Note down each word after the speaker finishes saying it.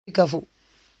kafu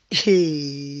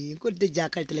ko de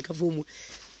jakal tele kafu mu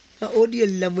audio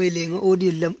la moyle nga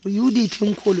audio la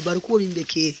UDP ko lu bar ko min be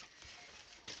ke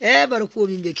bar ko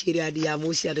min be ke adi ya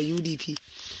musi ada UDP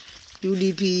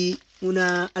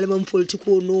una alman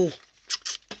politiko no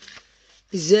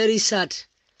very sad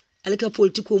alka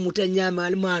politiko mutanya ma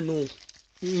almano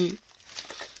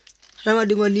rama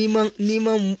dingo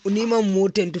niman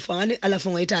moten tufani ala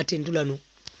fonga ita tentula no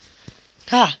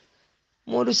ha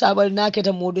Momodou Sabally na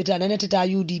keta Momodou ta nana ta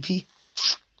UDP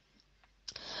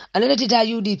anana ta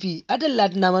UDP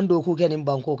adalat na man doku kenin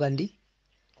banko kandi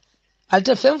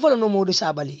alta fem folo no Momodou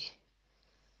Sabally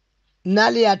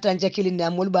nali ya tancha kilin na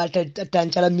mul ba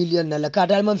tancha la million na la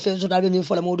kadal man fem so dalbe min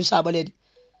folo Momodou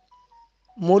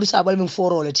Sabally min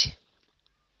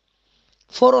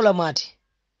foro la mati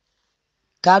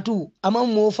katu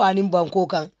amam mo fanin banko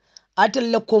kan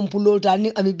atalla kompulota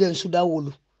ni ami ben suda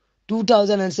wolu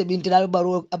 2017 al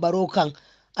baro kan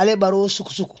ale baro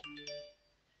suku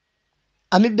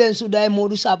ami ben suda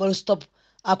Momodou Sabally stop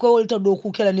akoy wolta do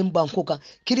ku kela nim banko kan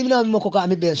kirimina mi mako kan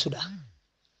ami ben suda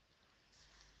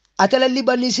atala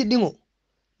libanisi dingo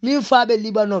min faabe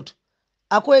libanot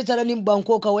akoy tara nim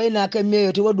banko ka wayna ka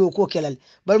meyo to do ko kelal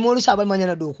bal Momodou Sabally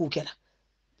manyana do ku kela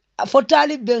fo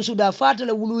talib ben suda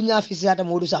fatala wulu nya fi sata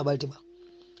Momodou Sabally tiba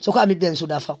so ko ami ben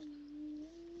suda fa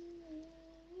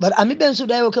bar ami ben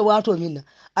suda yo ke wato minna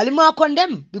alima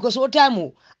condemn because o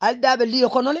time al dabe liyo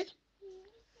konole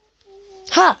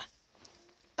ha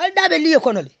al dabe liyo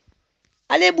konole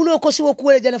ale bulo ko siwo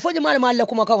kuwele jana foje mala malla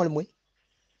kuma kawol moy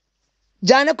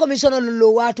jana commissioner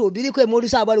lo wato biri ko Momodou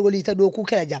Sabally woli ta do ku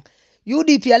kela jang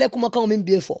UDP ale kuma kawol min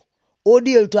be fo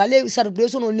odiel to ale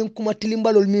celebration on nim kuma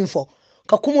tilimbalol min fo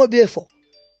ka kumo be fo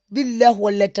billahi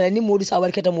wallahi ni Momodou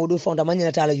Sabally keta Momodou fonda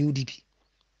manyana tala UDP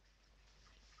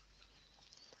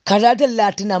kadata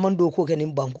latina man do ko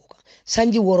kenin banko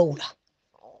sanji woro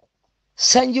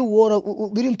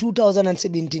birin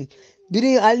 2017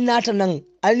 birin alnata nan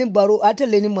alni baro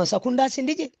atale ni man sakunda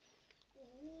sindije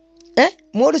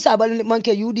Momodou Sabally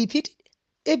manke UDP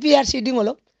APRC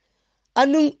dingolo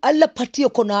anun alla partiyo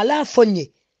kono ala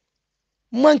fonye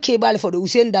manke bal fodo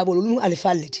Usain Dabo lum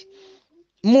alfalleti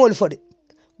mol fode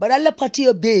bara alla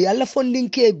partiyo be alla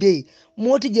fondinke be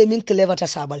moti je min clever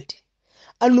Sabally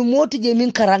anu moti je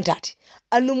min karantati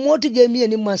anu moti je mi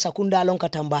ni man sakunda lon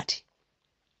katambati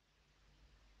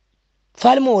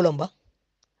falmo wolomba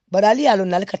barali alon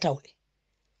nal katawle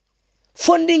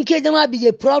funding ke jama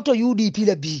bije proud to UDP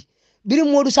la bi biri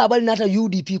Momodou Sabally nata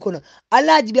UDP kono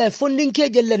alaji be funding ke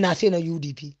jelle na fe na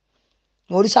UDP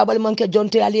Momodou Sabally manke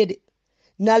jonte alede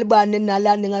nal ba nen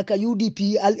nala nen ka UDP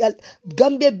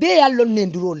gambe be yallon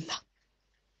nen durolla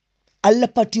alla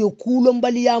patiyo kulon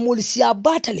bali ya mol siya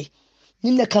batale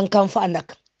ninna kankan fa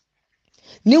anak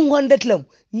nin 100 lam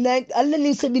na alla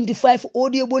nin 75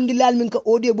 audio bondi lal min ka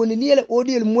audio bondi ni ele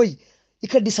audio moy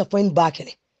ika disappoint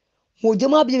bakele mo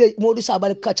jama bi Momodou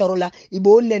Sabally kacharola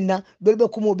ibo nenna dolbe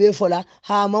kumo be fola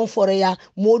ha man foreya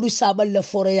Momodou Sabally la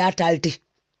foreya talti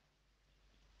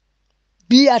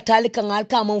bi atali kan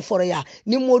alka man foreya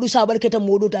ni Momodou Sabally keta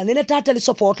Momodou ta nene tatali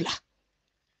support la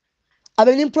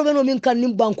abe nin problem min kan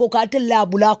nin banko ka tella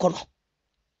bula kono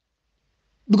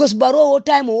because baro o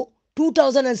time o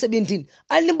 2017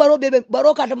 alni baro bebe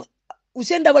baro kata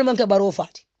Usain Dabo manke baro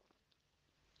fati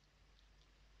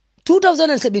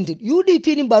 2017 UDP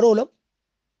ni baro lo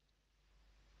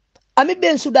ami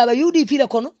ben sudaba UDP la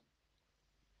kono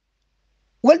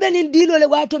walbe nin dilo le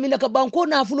wato min ka banko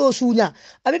na fulo sunya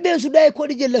ami ben sudai ko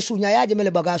di jelle sunya ya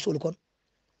jemele bagasul kono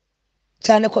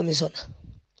tane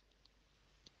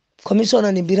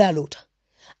commissioner ni biralota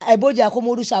ay boja ko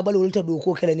Momodou Sabally wolta do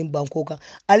ko kele nim banko kan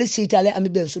ali sitale ami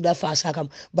ben suda fa sakam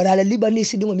badala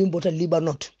libanese dingo min bota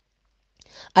libanot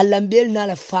allambel na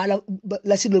la fala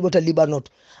la sidol bota libanot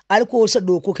al ko sa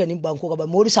do ko kenin banko ka ba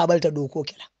Momodou Sabally ta do ko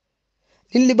kela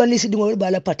nin libanese dingo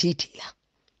bala patiti la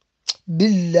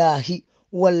billahi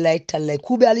wallahi tallahi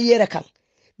kube ali yera kan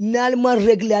nal man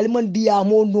regle al man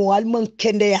diamo no al man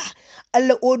kendeya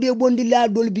alla ode bondi la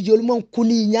dol bijol man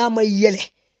kuni nyama yele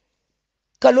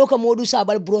kaloka Momodou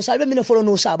Sabally bro salbe mina folo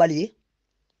no Sabally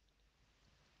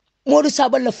Momodou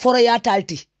Sabally la foro ya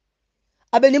talti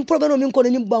abe nim problème min ko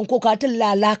nim banko ka tel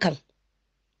la lakan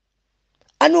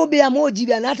ano be amoji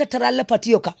be anata taralla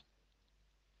patiyo ka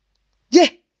je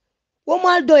wo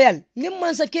mal doyal nim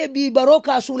man sake bi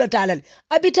baroka sula talal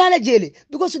abitala jele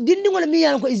because dindi ngol mi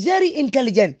yan ko is very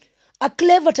intelligent a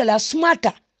clever tala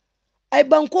smarter ay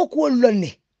banko ko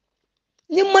lonne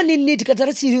nim man ni nit ka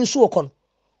tar sirin suwo kon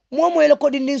momo ele ko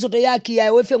dindin so to yaki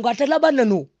ya we fen ko atala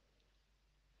banano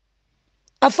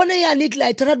afana ya nit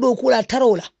la tara do kula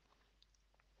tarola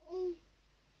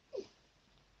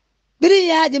biri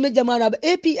yaje me jamana ba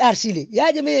APRC le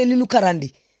yaje me linu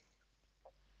karandi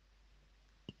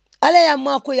ala ya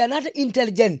mako ya nata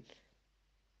intelligent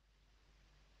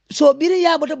so biri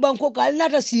ya bata banko ka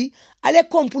nata si ale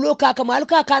kompulo ka kama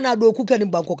alka kana do ku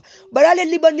kanin banko barale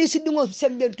libanese dingo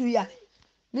sembentu ya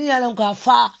ni yalan ka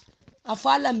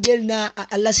afa lambel na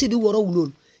alla sidi woro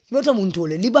wulol yota mun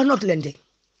tole libanot lende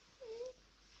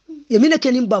yemina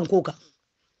kenin banko ka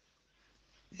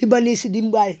libanese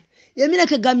dimbal yemina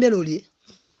ke gambelo li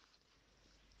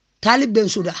talib ben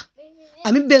suda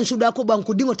ami ben suda ko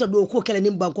banko dingo ta do ko kele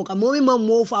nin banko ka momi mam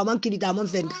mo fa man kidita man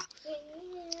fenda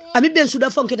ami ben suda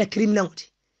fonke ta criminal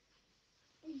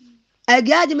ay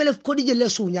gaaji mele ko di jelle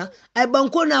sunya ay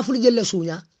banko na fu jelle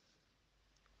sunya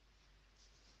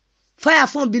faya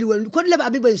fon bil wol ko leba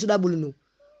abi ben suda bulunu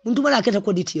muntu mala keta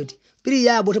ko di tiyeti biri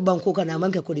ya boto banko kana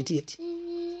manke ko di tiyeti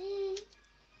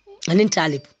anin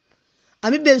talib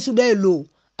ami ben suda e lo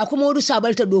ako Momodou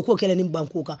Sabally ta do ko kele nin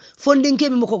banko ka fondin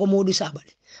kemi mako ko Momodou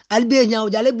Sabally albe nyaaw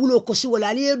jale bulo ko si wala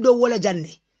ali do wala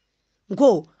janne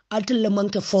ko atalla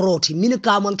manke foroti min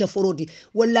ka manke foroti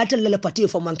wala atalla la pati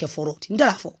fo manke foroti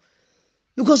ndala fo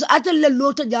because atalla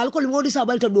lota jal ko Momodou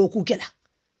Sabally ta do ku kela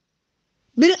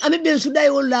min ami ben suda e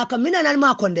wala ka min nan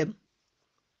ma kondem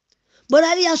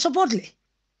borali ya support le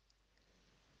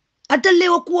atalla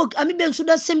wo ko ami ben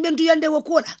suda sembentu yande wo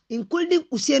ko la in kuldi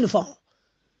useni fa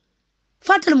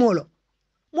fatal molo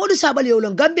Momodou Sabally wolo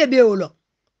gambe be wolo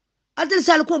atel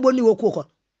sal ko bonni wo ko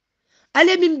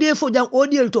ale min be fo jang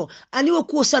odiel to ani wo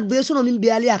ko sat be sono min be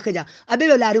ali akaja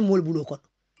abebe laari mol bulo kon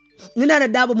mina na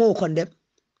dabo mo kon dem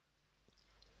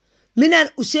mina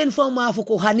Usain fo ma fo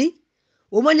ko hani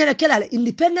o manya na kelala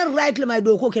independent right le may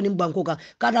do ko kenin banko ka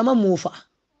kata ma mo fa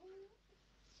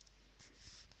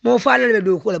le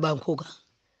do ko la banko ka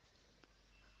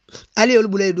ali yol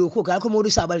bulay do ko ka ko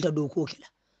Momodou Sabally ta do ko kela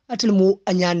atel mo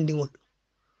anyan dingol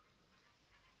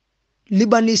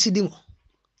libanese dingo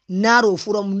naro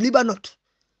from libanot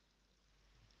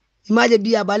imaje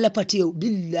biya balla patiyo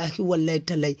billahi wallahi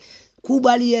talay ku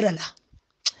bali yerala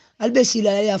albe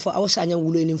sila ya fa awsanya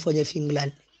wulo ni fonye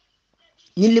finglan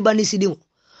nin libanese dingo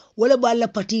wala balla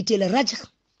patite la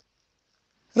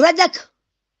rajak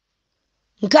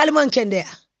nkalman kende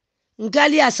ya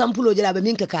nkali ya sampulo jela be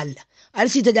minka kala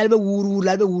alsi ta jalbe wuru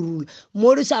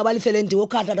Momodou Sabally felenti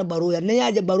wakata da baroya ne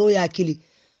yaje baroya kili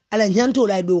ala nyanto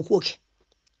la do koke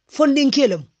fondin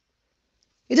kelem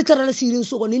ita tarala sirin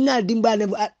so ni na dimba ne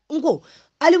nko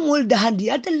ali mol da handi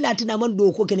atallati na man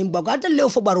do ko kenin bago atalle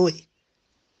fo baroye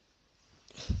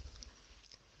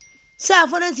sa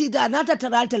fanan sita na ta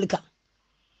taratal ka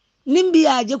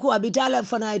nimbiya je ko abitala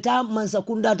fana ita man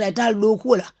sakunda ta ita do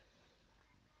ko la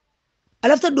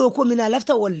alafta do ko mina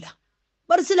alafta walla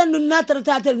barsilan nun na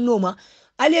taratatal noma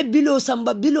ali bilo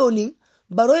samba bilo ni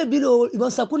baroye bilo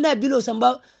man sakunda bilo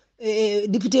samba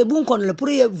député bun kon la pour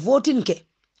voting ke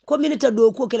communauté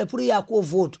do ko kele pour ya ko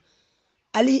vote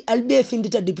ali albe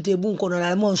findita député bun kono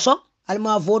na mon son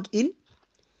alma vote in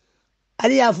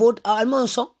ali ya vote alma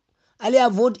son ali ya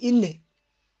vote in ne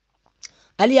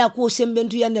ali ya ko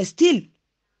sembentu yande still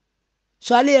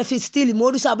so ali ya fi still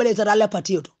Momodou Sabally ta dalla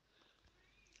patio to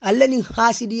alla ni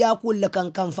hasidi ya ko la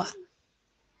kan fa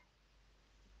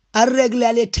ar regle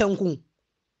ale tenkun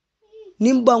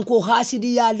nim banko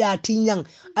hasidi ya da tinyan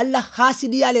alla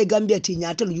hasidi ya le gambia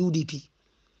tinyatal UDP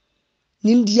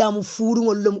nin diyamu furu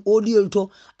ngollum audio to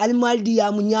almal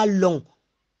diyamu nyallong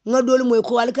nga dole moy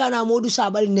ko alkana Momodou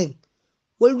Sabally nen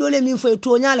wol dole min fay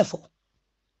to nyala fo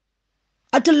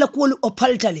atalla ko wol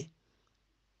opaltale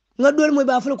nga dole moy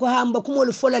ba ful ko hamba ko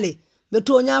mol folale be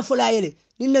to nya folayele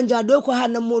nin nan ja do ko ha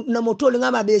na motol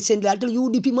ngama be sendi atal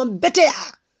UDP man bete ya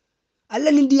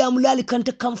alla nin diyamu lali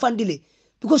kanta kam fandile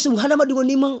because hanama digo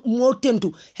ni man mo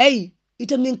tentu hey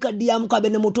ita min ka diyamu ka be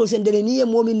na motol sendele ni e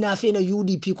momin na fe na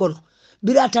UDP kono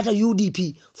bira tata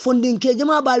UDP fondin ke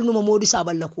jama bal no Momodou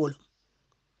Sabally la ko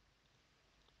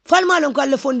falma lon ko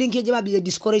alle fondin ke jama bi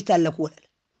discourage tal la ko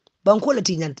banko la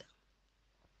tinyanta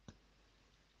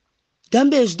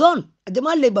Gambia is done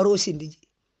jama le baro sindiji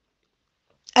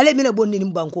ale mina bonni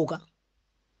nim banko ka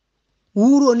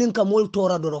wuro nin ka mol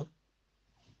tora doron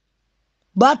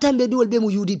ba tambe diwol be mu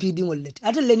UDP dingol let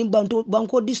atal nin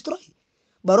banko destroy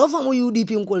baro fa mu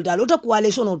UDP ngol dal ota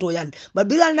coalition to yan ba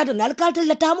bilal nata nal kaltel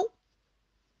la tamu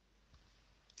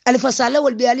Alfa Sala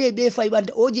wal be ali be fay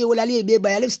banta oje wal ali be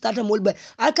bay alif starta mol bay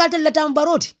alkatal la tam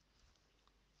baroti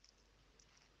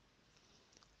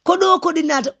kodo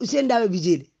coordinator Usain dawe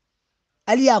bijele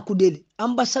ali ya kudele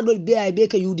ambassador be ay be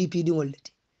ka UDP di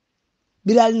wollati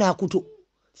bilal na kuto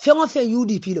fengo fe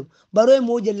UDP lo baro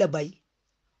mo jelle bay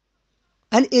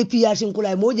an APR sin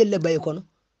kulay mo jelle bay kono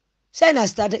sai na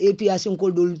start APRC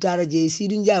ko dol tara je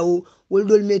sidin jawo wol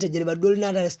dol meta je ba dol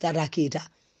na start akita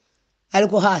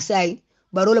alko ha sai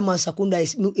barole man sakunda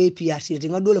is APRC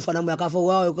tinga dole fana mo ka fo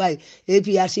wawo kai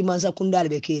APRC man sakunda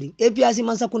be keri APRC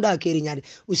man sakunda keri nyaade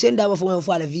usenda ba fo mo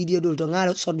fa la video dol to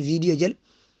ngala sort video jel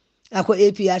ako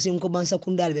APRC ko man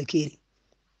sakunda be keri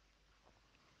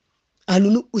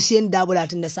anunu Usain Dabo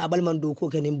latinda Sabally man do ko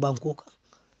kenin banko ka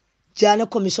jana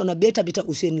commissioner beta bita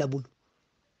Usain labul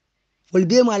wol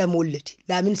be mala molleti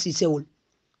lamin sise wol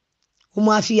o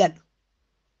mafiyal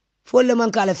folle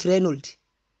man kala frenolti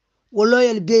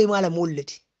woloyel be mala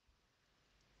molleti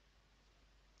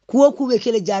kuwo kube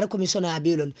kele jara commissioner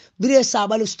abelon bire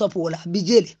Sabally stop wala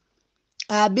bijele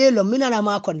abelon minana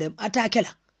ma kondem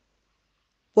atakela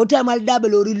wota mal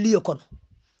dabelo rilliyo kono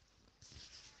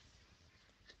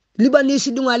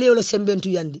libanese dunga leelo sembentu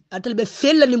yandi atal be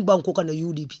fella nim banko kana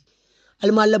UDP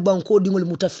almalla banko dingol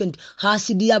mutafenti ha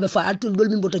sidiyabe fa atul dol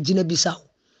min bota jina bisaw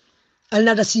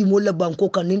alnata simo la banko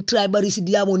kan nin tribal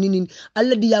sidiyamo ninin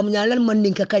alla diyamo nyalal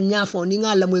mandin ka kan nyafo ni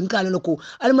ngala mo ngala ko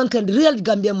alman kan real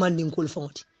gambia mandin ko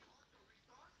fonti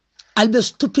albe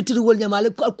stupidity wol nyamale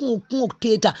ko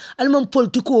teta alman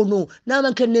politiko no na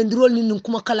man kan nendrol nin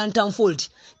kuma kalantan folti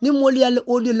ni moli yalla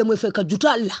odi la moy fe ka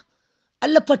juta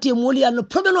alla pati moli yalla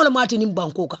problem wala mati nim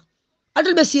banko ka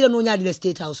adal be sira no nyaadi le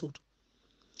state house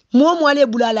mo ale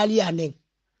bulala ali anen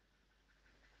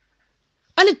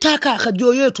ani taka ka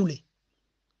joyo tule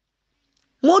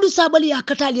Momodou Sabally ya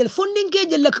katali funding ke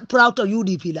jelle proud of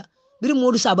UDP la biri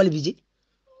Momodou Sabally bije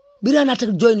biri anata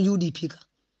join UDP ka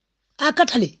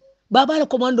akatale baba la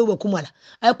commando ba kumala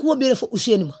ay kuwa bere fo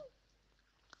Usain ma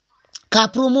ka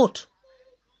promote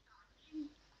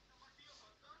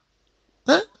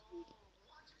ha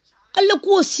alla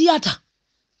kuwa siyata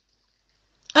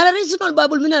ala regional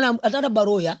babul minana atata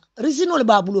baroya regional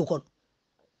babul kon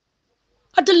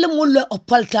atelle molla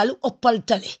opaltale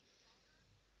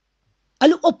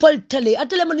ali opaltale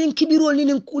atelle man nin kibirol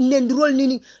nin nendirol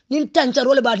nin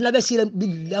tancarol ba na be sira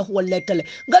billah wallahi tale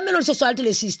gamelo society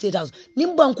le state house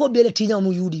nin banko be le tinya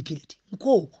mu UDP leti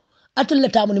ko atelle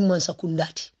tamu nin man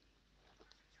sakundati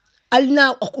alna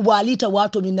walita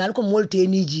wato min nal ko molte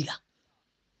ni jila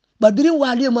babirin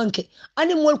wali manke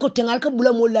ani mol ko tengal ka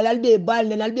bula mol lalal be bal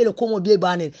ne nal be ko mo be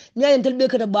banen ni ay entel be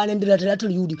ka banen dira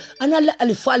talatul yudi ana la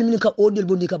alfal min ka odel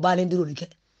bondi ka banen diro ke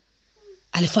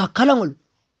alfa kalangol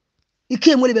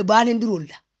ike mol be banen diro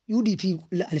la UDP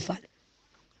la alfal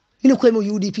ina ko mo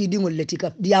UDP dingol leti ka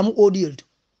diamu odel to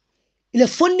ile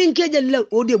funding ke jella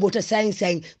odel bota science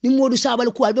ni Momodou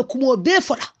Sabally ko albe kumo be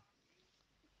fola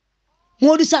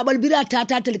Momodou Sabally bira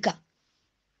tata telka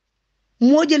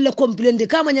mojel le complainde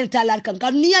kama nyal talar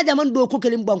kan niya jaman do ko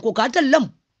kelim banko ka tallam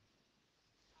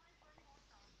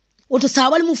oto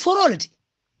Sabally mu forolati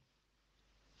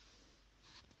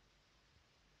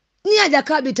niya ja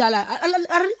ka bitala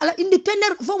ala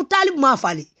independent fo talib ma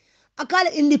fali akala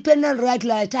independent right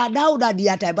la ta dawda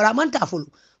diyata bara man ta fulu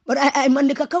bara ay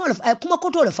mande ka kamal ay kuma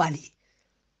koto le fali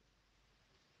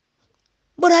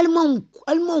bara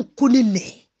alman kuninne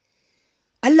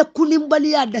alla kunim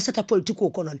baliya da sata politiko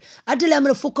konon adela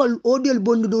amre fokal audio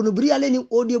bondo do bri ale ni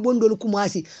audio bondo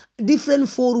kumasi different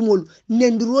forumol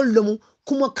nendirol lamu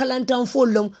kuma kalantan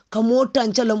follam kamo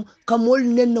tanchalam kamol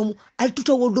nennam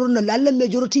altuto wodrona alla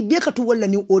majority be katu walla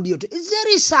ni audio to is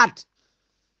very sad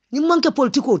ni manke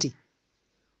politiko ti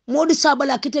Momodou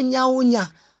Sabally akita nyawunya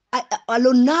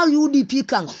alo na UDP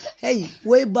kan hey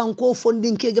way banko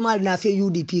funding ke jamal na fe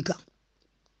UDP kan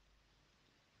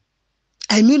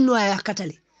I mean no ay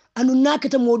katale anu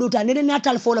nakata modota nede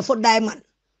natal fola fo diamond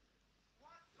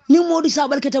ni Momodou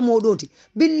Sabally kata modoti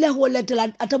billahi wala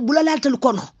tala ata bulala tal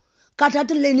kono kata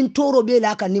tal nin toro be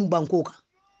la kan nim banko ka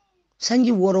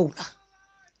sanji worowla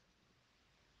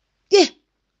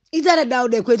idara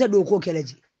dawde ko eta do ko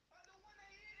keleji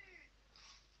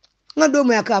ngado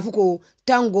mo yakafu ko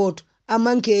tangot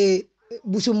amanke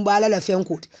busumbala la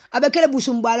fenkoti abekele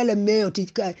busumbala la meyo ti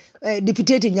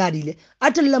deputy nyaadile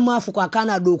atalla mafu ko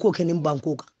kana do ko kenin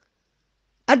banko ka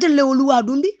atalla luwa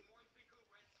dundi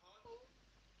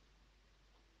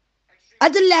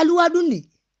atalla luwa dundi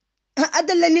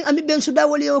atalla ni ami ben suda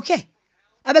woli okay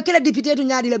abekele deputy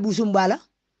nyaadile busumbala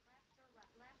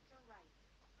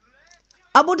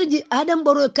abotoji Adam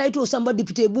Barrow kaito samba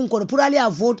deputy bun kono pour aller à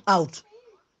vote out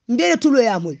mbele tulo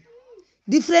ya moy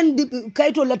different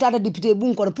kaito la tata député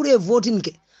bun ko pour voting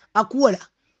ke akuola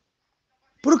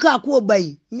pour ka ko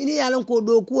bay mini yalan ko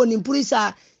do ko ni pour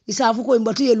isa fu ko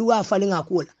mbatu ye luwa falinga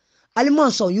akuola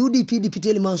alimonso UDP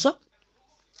député limonso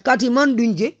kati man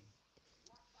dunje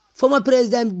former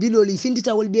president biloli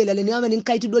findita wol bela le ni amani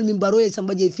kaito dol min Barrow e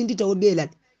samba je findita wol bela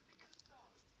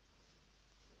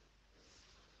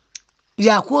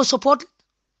ya ko support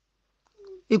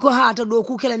iko hata do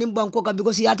ku kela nim banko ka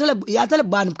because ya tele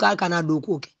ban ka kana do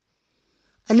ku ke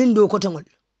anin do ko tangol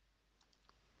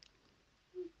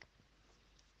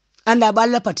anda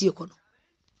balla pati ko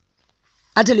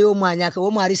atele o manya ka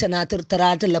o mari senator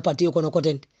tarata la pati ko no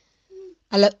koten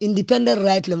ala independent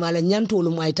right le mala nyanto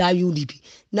lu mai ta UDP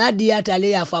na dia tale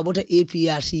ya fa bota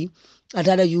APRC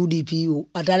atala UDP o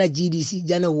atala GDC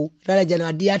janawo atala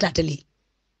jana dia ta tele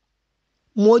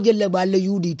moje le balle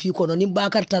UDP kono ni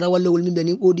bakar tara walla wol min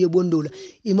beni odie bondola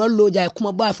imal lo jay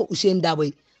kuma ba fa Hussein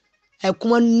Daboy ay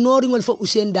kuma nori ngol fa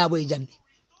Hussein Daboy janni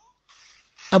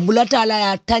abulata la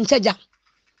ya tancha jam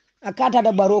akata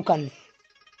da barokan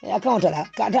account la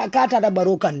akata da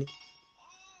barokan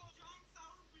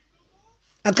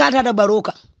akata da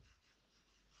baroka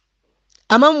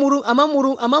amamuru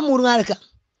ngalka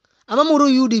amamuru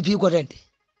UDP ko rende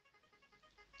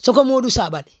soko Modou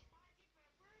Sabally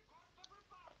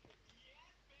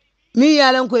mi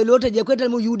yalan ko lota je ko tal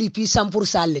mo UDP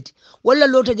 100% leti wala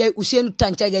lota je Hussein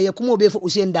tancha je kuma be fa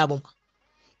Hussein Dabo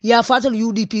ya fatal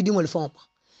UDP di mol fom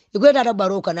iko da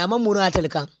baroka na amamuru atal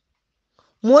kan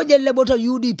mo jelle boto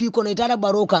UDP kono itara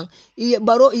baro kan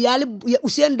baro yali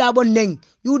Hussein Dabo neng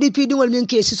UDP dingol min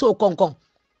ke siso konkon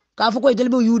ka fu ko itel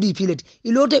bo UDP let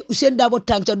ilote Hussein Dabo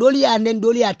tancha doli ya nen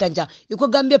doli ya tancha iko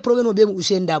gambe problem o be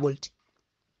Hussein Dabo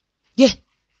ye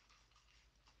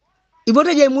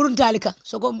iboto je murun talika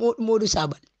soko Modou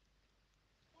Sabally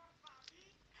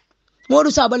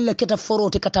Modou Sabally la keta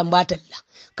forote katambatella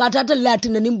katata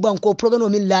latina nim banko problem o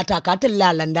min lata ka tel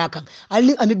la landa kan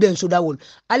ali ami ben sudawol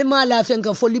ali ma la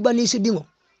fenka fo libanese dingo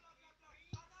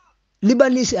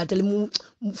libanese atel mu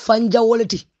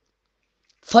fanjawolati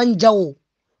fanjawo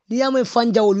niyama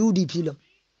fanjawo UDP lam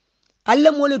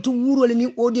alla mole tu wuro le ni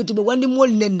audio to be wandi mol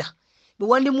nenna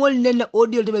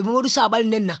audio to be Modou Sabally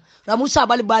nenna ramu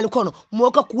Sabally bal kono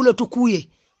moka kula to kuye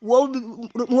wo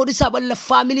Modou Sabally la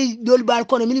family dol bal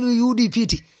kono min UDP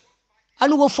ti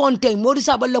anu go fontaine Modou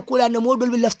Sabally la kula na modol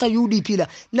be lafta UDP la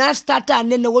na starta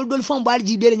nenna wol dol fon bal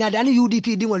jibele nyaade anu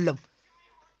UDP dingol lam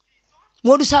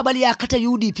Modou Sabally ya kata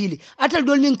UDP li atal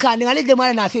dol min kan ngale de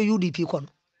mala na fe UDP kono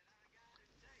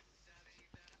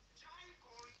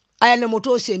ayana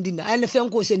moto sendina ayana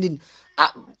fenko sendina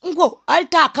ngo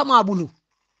alta kama bulu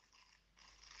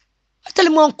atal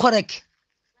mon correct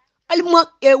alma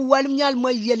e walim nyal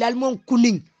may yelal mon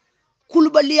kuning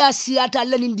kulbaliya siyata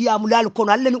alla nin diamu lal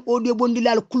kono alla nin audio bondi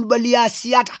lal kulbaliya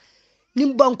siyata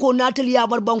nim banko natal ya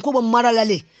bar banko ba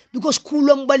maralale because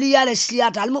kulum baliya la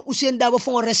siyata alma Hussein Dabo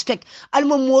fon respect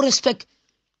alma mo respect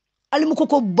alma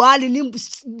koko bali nim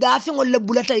dafi ngol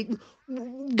bulata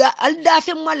al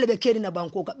dafi malle be kerina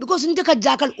banko ka because nte ka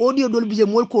jakal audio dol bije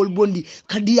mol ko bondi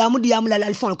ka diamu lal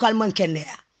alfon kalman kenne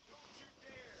ya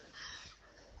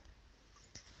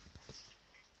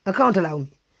account lawo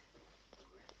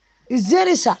is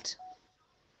very sad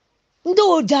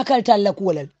ndo jakal talla ko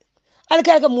walal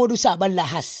alkaka Modou Sabally la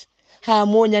has ha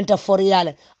mo nyanta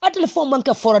foryala atel fo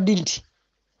manka foradinti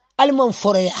alman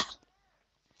forya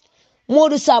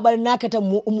Modou Sabally nakata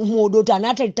modo ta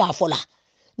natal ta fola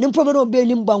nim problème be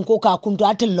nim banko ka kunto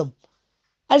atellam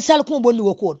al sal ko bondi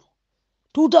wo ko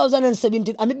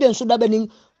 2017 ami ben su dabe nin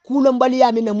kulam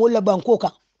baliya min na molla banko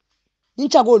ka nin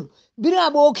tagol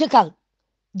bira bo ke kan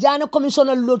jana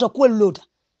commissioner lota ko lota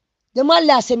jama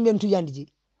la sembentu yandiji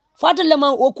fatal le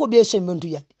man o ko be sembentu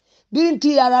yandi birin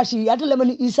ti yarashi atal man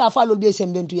Isa Falol be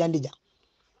sembentu yandija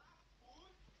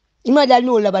ima dal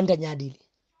no labanta nyaadili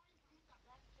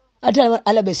atal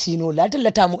ala be sino la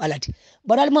atal tamu alati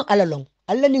baral man alalong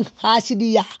alla nin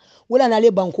hasidiya wala na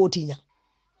le banko tinya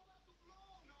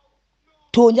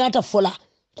to nyata fola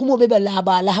kumo bebe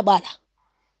lahabala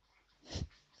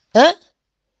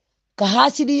ka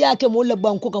hasidiya ke mo le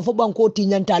banko kan fo banko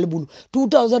tinya talbulu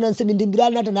 2007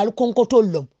 bilal nata nal konko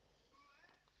tollom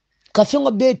ka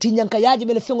fengo be tinya ka yaji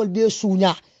mele fengo be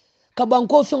sunya ka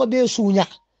banko fengo be sunya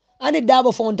ani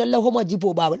Dabo fon talla homa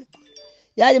jipo baba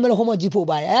yaji mele homa jipo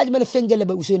baba yaji mele fengele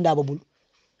be Hussein Dabo bulu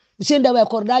Hussein Dabo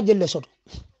ko da jelle soto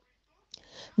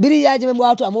biri yaji me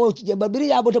wato amo biri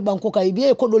yabo to banko kay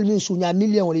be ko dol min sunya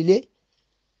million wala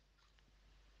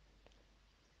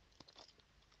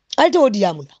alto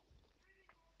diamula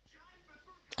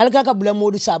alkaka bula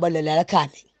Modou Sabally la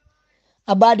kane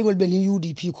abadi wol be ni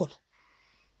UDP ko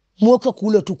moka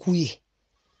kula to kuye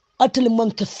atal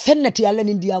man ka fennati yalla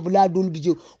ni diabula dol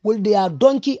bijo wol de ya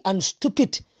donkey and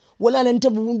stupid wala lan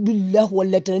tabu billah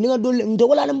wala tan ni dol nda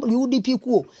wala lan UDP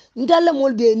ko ndalla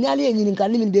mol be ni ale ni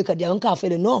kan min be ka dia ka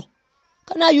fele no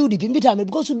kana UDP mbita me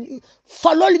because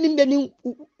falol min be ni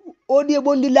odi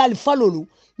bondi lal falolu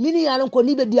mini yalan ko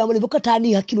ni be diamole boka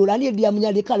tani hakilo ani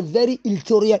diamunya de kal very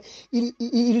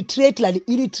illiterate la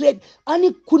illiterate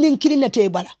ani kunin kilina te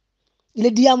bala ile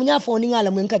diamunya fo ni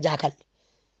ngala mun ka jakal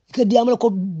ke diamole ko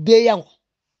beyango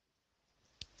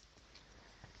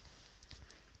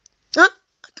ha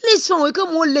at least fo ko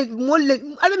molle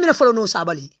albe mina folo no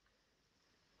sabali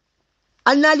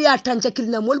annali ya tancha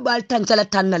kilina mol bal tancha la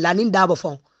tanna lanin daba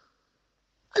fo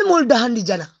al mol da handi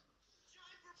jana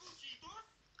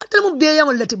atal mo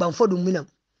beyango lati ban fo dum minam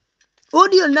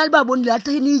odi on nalba bon la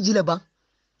tay ni jila ban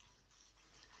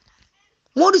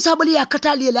Momodou Sabally ya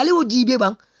katali la o jibe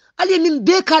ban ali min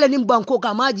be kala nin banko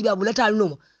ka ma jibe abulata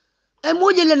no ay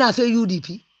moje le na fe UDP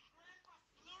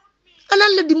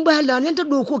anan le dimba la nenta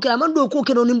do ko kala man do ko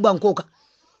keno nin banko ka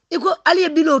iko ali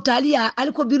bilo taliya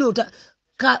ali ko bilo ta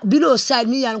ka bilo side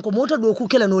mi yan ko mota do ko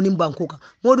kala no nin banko ka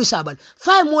Momodou Sabally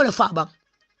fa mo la fa ban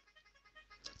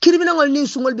criminal nin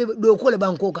sungol be do ko le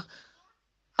banko ka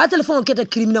a telephone keta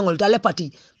criminal ta le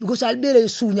parti because al be le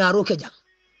sunyaro ke jang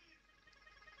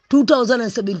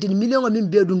 2017 million min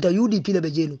be dunta UDP le be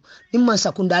jelu nimman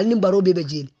sakundal nim baro be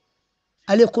jeli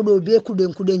ale ko do be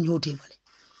kuden nyote male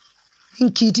in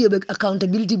kiti be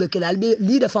accountability be kelal be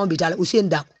leader fam bitala Usain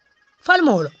Dako fal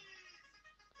molo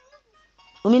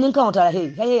o min kan tala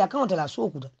hey account la so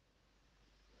kuda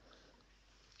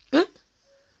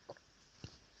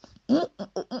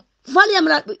fal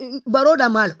yamra baro da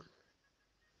mal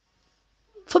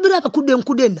fobira ka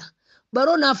kuden na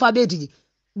baro na fa betiji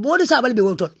Momodou Sabally be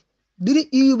woton biri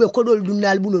iyu be kodol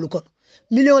dunnal bulol ko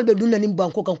million be dunna nim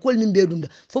banko kan kol min be dunda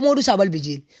fo Momodou Sabally be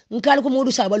jeli nkal ko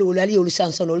Momodou Sabally o lali yolu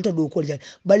sansanol ta do ko jali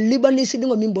bal libani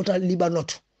sidingo min bota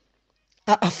libanot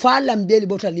a falam be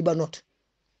bota libanot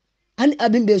an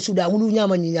abin be suda wulu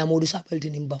nyama ni nyama Momodou Sabally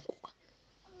nim banko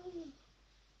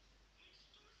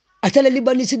atala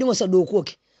libani sidingo sa do ko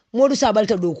ke Momodou Sabally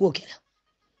ta do ko ke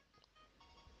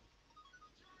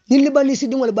ni libani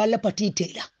sidingo le balla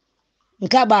patite la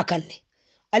nka ba kanne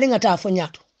ali ngata fo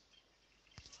nyato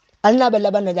alna be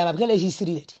labanna jama kala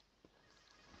history leti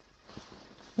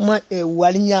ma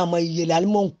wal nyama yelal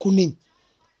mon kunin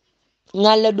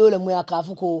ngalla dole mu ya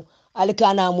kafu ko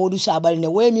alkana Momodou Sabally ne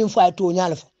we min fa to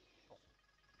nyala fo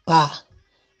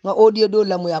ma odiyo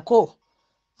dole mu ya ko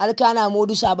alkana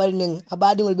Momodou Sabally ne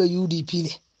abadi ngol be UDP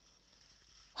le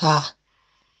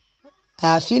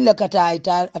fin la kata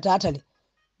atatale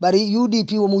bari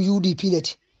UDP wo mu UDP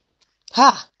leti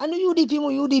anu UDP mo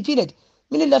UDP leti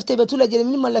min lafte be tula jere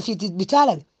min man lafiti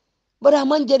bitalan bara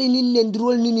man jari nin nen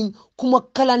drol nin kuma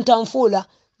kalantan fola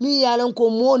mi yalan ko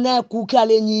mo na ku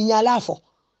kale nyi nyala fo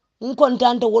un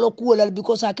kontanta wolo kuolal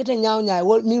because akete nyaaw nyaay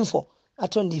wol min fo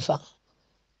atondi fa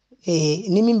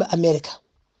ni min ba America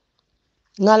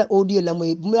ngala audio la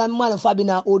moy mala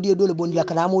fabina audio dole bondi la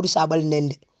kana Momodou Sabally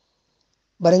nende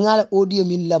bara ngala audio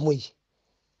min la moy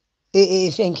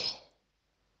fenke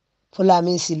fo la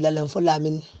min sillalan fo la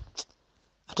min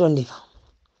atondi fa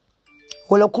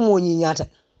wala kumo nyi nyata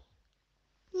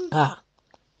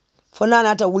fo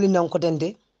nana ta wuli nan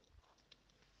kotende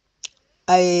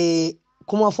ay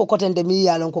kuma fo kotende mi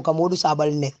yalan ko ka Momodou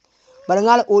Sabally ne bara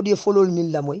ngala audio folol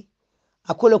min la moy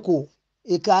akole ko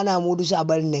kana Momodou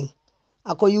Sabally ne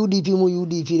ako UDP mo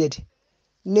UDP leti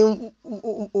ni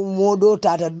modo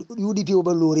tata UDP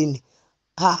oba lorini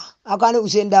akane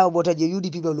Usain Dako bota je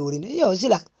UDP ba lorini yo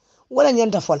sila wala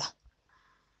nyanta fola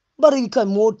bari kan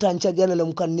mo tancha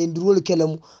jalalam kan ne ndrol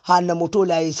kelam na moto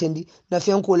la sendi na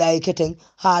fenko la keten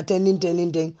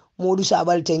tenin Momodou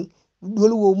Sabally ten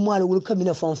dol wo mal wul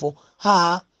kamina fonfo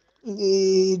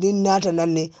din nata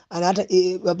nanne anata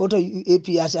bota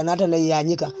APS anata na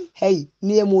yanyika hey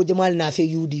ni mo jamal na fe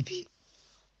UDP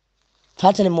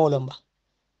fatale molomba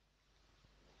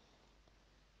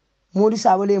Momodou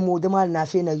Sabally mo jamal na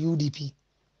fe na UDP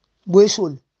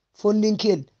boysol fonding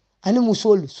kel ani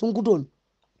musol sunkutol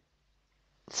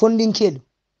funding kel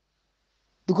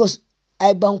because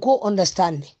I banko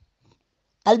understand me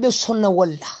albe sonna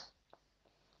walla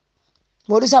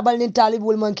Momodou Sabally ni talib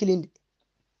wol man kilinde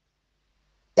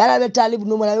yala be talib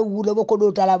no mala wulo bako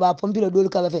do talaba pompilo do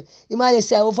ka fe image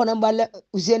say wo fanan balle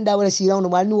Usain Dako wala siraw no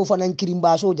mal ni wo fanan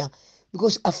kirimba soja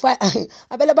because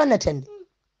abela banaten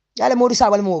yala Momodou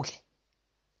Sabally mo okay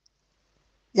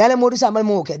yala Momodou Sabally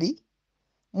mo okay di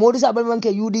Momodou Sabally manke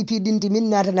UDP dinti min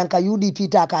nata nan ka UDP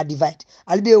ta ka divide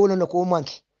albe wala no ko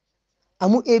manke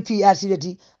amu APRC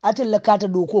leti atel la kata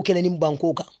do ko kele nim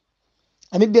banko ka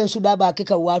ami ben suda ba ke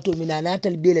ka wato minana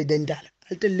tal bele dendal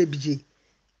altel le bije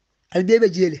albebe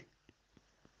jele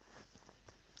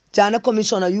jana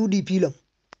commissioner UDP lo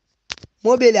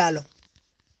mo bele alo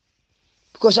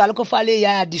because alko fale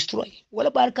ya destroy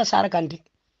wala bar ka sara kante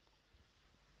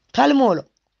kalmolo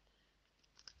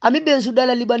ami ben su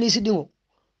dala libanese dingo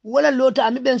wala lota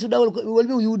ami ben su dawol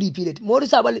wolmi UDP let Momodou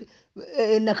Sabally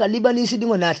naka libanese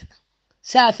dingo nata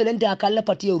sa felente akalla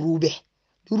patiyo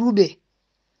rube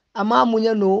amma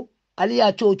munya no ali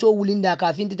ya cho wulinda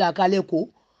ka fintita kale ko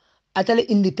atale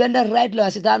independent right lo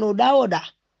asitano dawoda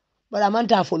bara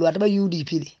manta folo ataba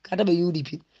UDP le kataba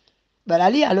UDP bara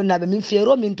ali alon nabe min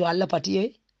fero min to alla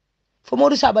patiye fo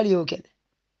Momodou Sabally yokel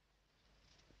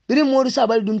biri Momodou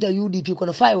Sabally dunta UDP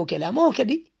kono fa yokel amma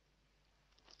okedi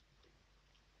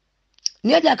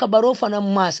ni aja ka baro fana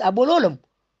mas abololom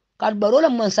kad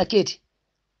barolam man saketi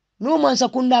no man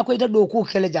sakunda ko ita do ku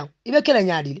kele jam ibe kele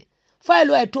nyaadi le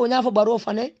faylo ay to nya fa baro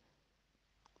fane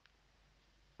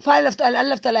fay lafta al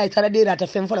lafta lay tara dira ta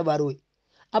fem fala baro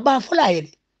aba fula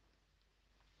yele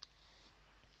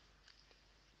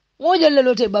mo jelle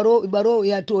lote baro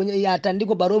ya to ya tandi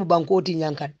ko baro bankoti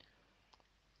nyankan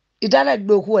itana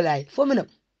do ku lay fo minam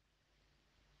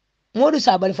Momodou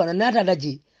Sabally fana nata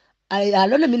daji ay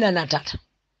alona mina natata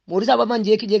Momodou Sabally man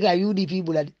jeki jeka UDP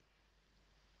buladi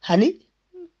hani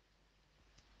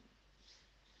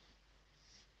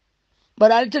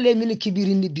baral tele min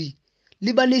kibirindi bi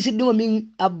libanese dingo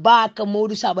min abaka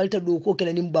Momodou Sabally ta do ko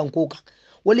kele nim banko kan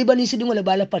wo libanese dingo le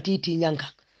bala patiti nyanka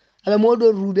abe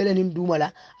Momodou rubele nim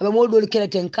dumala abe Momodou kele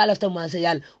ten kala ta mansa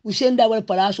yal usen da wal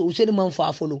palaso usen man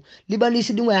fa folo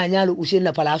libanese dingo ya nyalo usen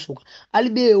na palaso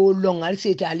albe o long al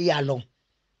sete ali ya long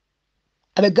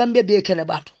abe gambe be kele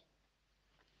bato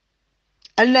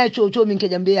alna cho min ke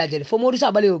jambe ya jele fo Momodou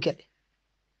Sabally o kele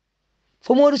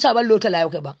fo Momodou Sabally lo tala yo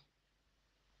ke ba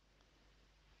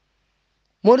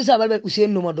Momodou Sabally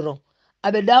usen no madoro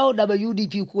abe dawo daba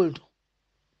UDP kulto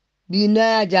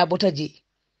bina jabota je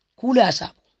kula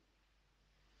sa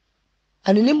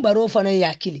ani nim baro fana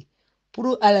yakili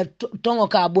puru ala tongo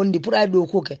ka bondi puru ay do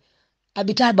koke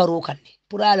abita baro kan ni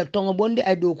puru ala tongo bondi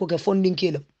ay do koke fondin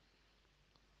kelo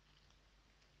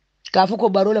ka fuko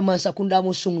baro le man sakunda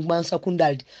mo sung man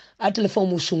sakundaldi a telefon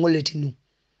mo sungoleti nu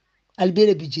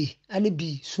albere bije ani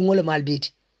bi sungole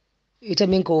malbeti ita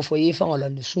min ko fo yi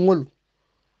fangolon sungolu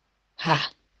ha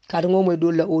kar ngomo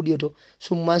do la audio to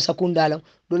sum man sakundala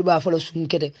dol ba fala sum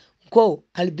kete ko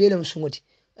albele sungoti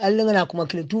alanga na kuma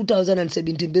kile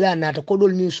 2017 bila nata ko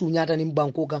dol min su nyata nim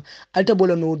banko kan alta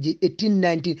bola noji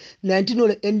 18 19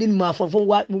 no ending ma fon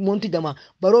monti dama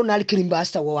baro nal kirimba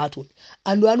asta wa wato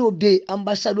andu ano be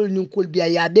ambassador nin kol biya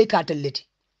ya be ka talleti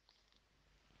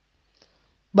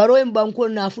baro en banko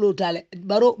na fulo tale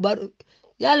baro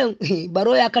yalan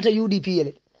baro ya kata UDP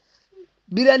yele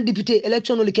biran député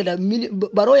election le keda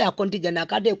baro ya konti jana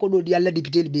kade ko do yalla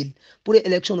député bil pour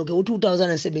election ke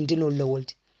 2017 no le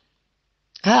wolti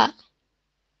ha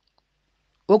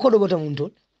o ko do bota mun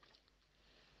ton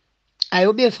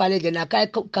ayo be fale jana kay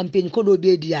campaign ko do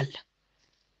be di yalla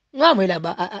ngamo la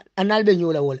ba analbe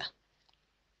nyola wala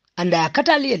anda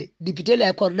kata lele député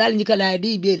la ko dal ni kala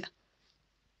di be la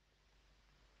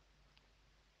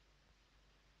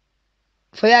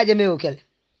faya jame o kel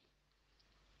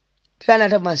kana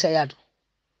ta man sayato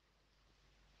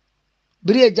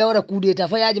bire jawra kudeta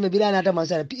faya jame birana ta man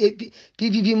sara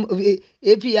PPP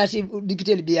APRC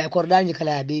député bi ay ko dal ni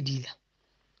kala be di la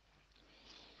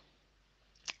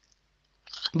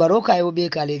baro kayo be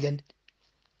kale gande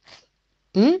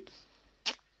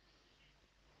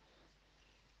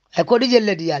ay ko di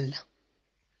jelle di yalla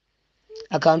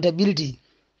accountability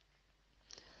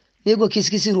ni go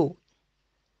kiskisiro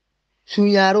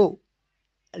sunyaro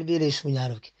albere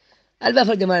sunyaro ke alba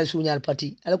fa jamaale sunyar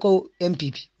parti alko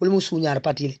MPP wala mu sunyar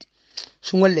parti leti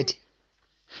sungol leti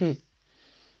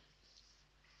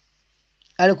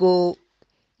alko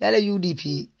yala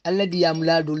UDP alla diyam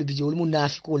la dol bi wala mu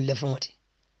nafi ko le fonti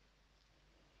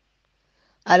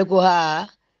alko ha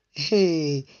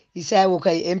isa wo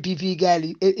kay MPP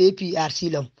gali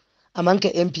APRC lam amanke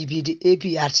MPP di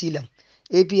APRC lam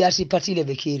APRC parti le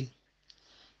bekeri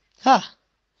ha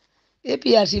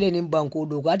APRC le nim banko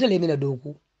dogo atale mina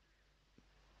dogo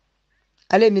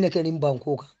ale mina ke nim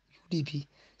banko ka UDP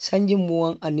sanji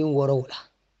muwan anin worawla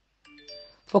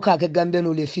foka ke gambe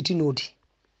no le fitinodi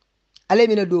ale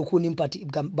mina dogo nim parti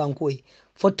banko yi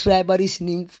fo tribalist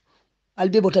nim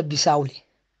albe bota bisawle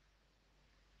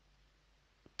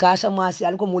kasa masi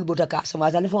alko mul bota kasa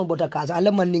masi ale fon bota kasa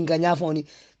ale man ninga nya foni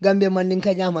gambe man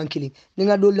ninga nya man kili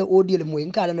ninga dolle odile moy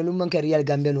nkala na lumman ke real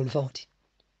gambe no fawti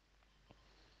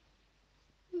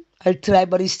al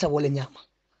tribalista wala nyama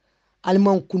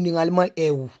alman kuning alman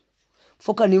ewu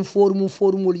foka nin forum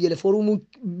yele forum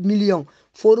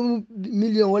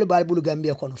million wala bal bulu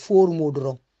gambia kono forum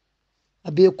dron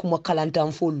abe kuma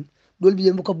kalantan fol dol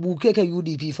biye muka buke ka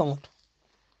UDP fangot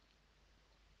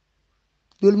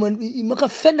dol man maka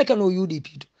fenne kano UDP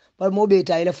bar mo be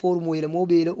ta ila forum ila mo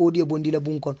be ila audio bondi la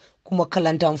bunkon kuma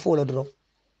kalantam folo dro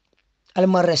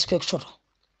alma respect soto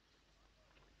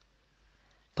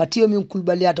patio min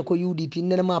kulbaliata ko UDP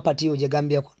nena ma patio je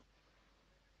Gambia ko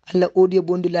alla audio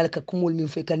bondi la ka kumol min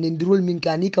fe kan ndirol min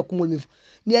ka ni ka kumol min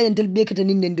ni ayen tel be kata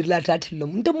nin ndir la tatil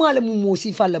nta mala mu mo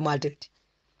si falla maltet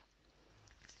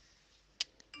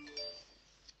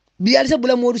bi alsa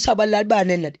bula Modou Sabally ba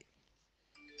nenna de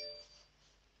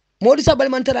Modou Sabally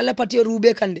man tara alla patio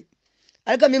rube kande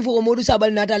alka min fo Modou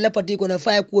Sabally nata alla patio ko na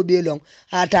fay ko be long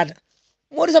ha tata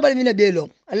Modou Sabally mina be long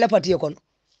alla patio ko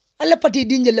alla pati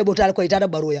dinje le botal ko itada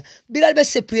baroya bilal be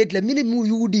separate le mini mu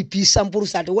UDP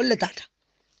 100% wala tata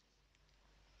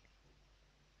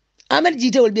Ahmed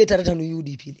Jite wol be tata no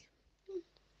UDP le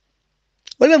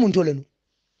wala mun tolenu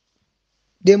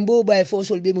dembo bay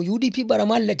fosol be mu UDP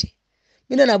baramal lati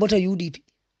mina na bota UDP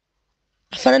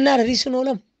afana na risino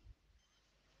lam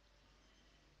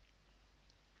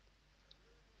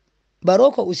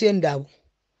baroko Hussein Dabo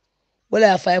wala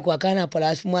ya fay ko kana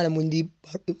place mala mundi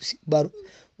baro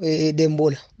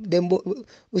dembo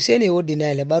Hussein e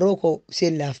ordinary le baroko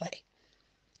Hussein la fay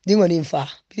dingo ni fa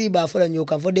pri ba fola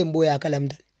nyoka fo dembo ya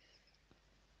kalamdal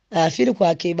a fil ko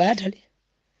ake batale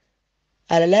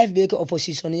ala life be ko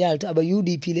opposition yalto aba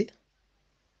UDP le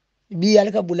bi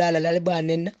yalka bulala la ba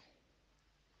nenna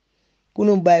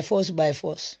kunum by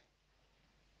force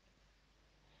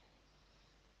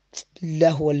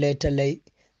billahu wallahi talai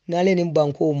nale nim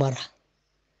banko mara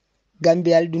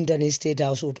Gambia al duntani state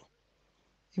house to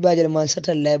ibajal man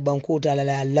satal lay banko tala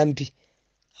la lampi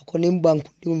ko nim banko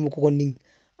dim ko nin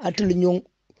atul nyon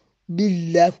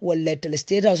billahu wallahi talai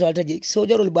state house alta je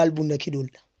sojarol balbunna kidul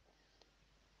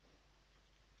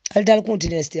altal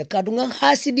continue state kadunga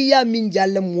hasidiya min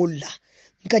jalla mulla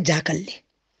nka jakalle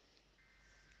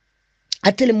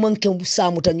atel manke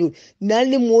samu tanyu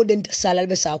nalni moden ta salal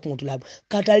be sa ko tulab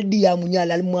katal diya mu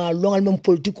nyalal ma longal mem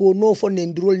politiko no fo ne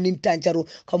ndrol nin tancharo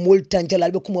kam wol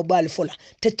tanchalal be kuma bal fola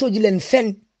te toji len fen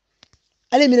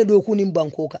ale mina do ku nim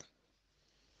banko ka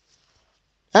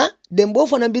ha dembo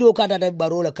fo na biro ka da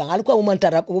barola kan al ko mo man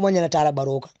tara mo man yana tara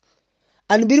baroka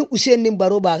an biri Hussein nim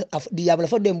baroba diya bla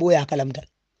fo dembo ya kalamtal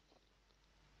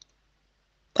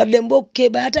par dembo ke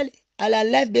batale ala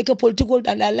life be ka political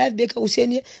ala life be ka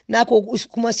Hussein na ko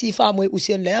kuma sifa moy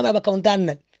Hussein la yama ba kauntan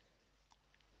nan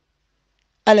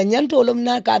ala nyanto lom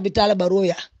na ka bitala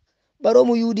baroya baro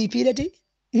mu UDP lati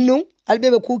non albe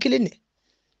be ku kiline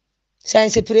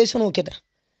science separation o keda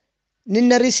nin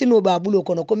na risino ba bulo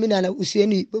kono ko minana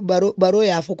Hussein baro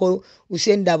ya fo ko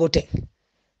Hussein Dabote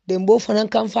dembo fanan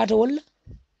kam fata walla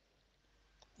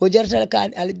o jartal ka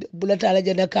al bulata ala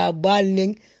jana ka bal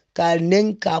ning ka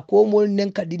neng ka komol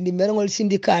neng ka dindi merngol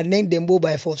sindi ka neng dembo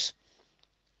by force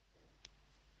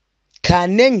ka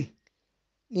neng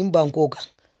nim banko ka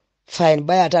fine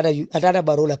baya atada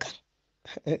barola ka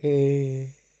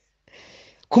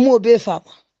kumo be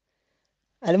fama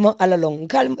alma ala long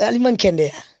kal alman kende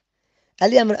ya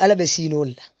ali am ala be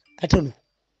sinol atulu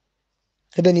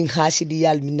albe nin hasidi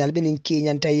yal min albe nin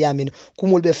kenyan tay yamin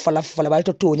kumol be fala ba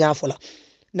to nya fola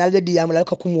nalbe di yamala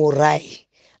ka kumo rai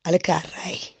alka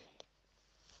rai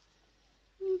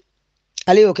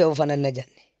aliyo ke fanan na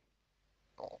janne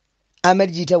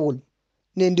Ahmed Jite wol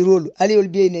nen dirolu aliyol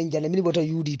be nen janne min bota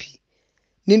UDP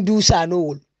nin du sano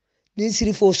wol nin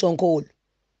siri fo sonko wol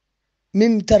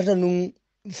min tarta nun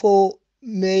fo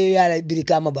me yala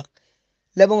birikama ba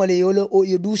laban wala yolo o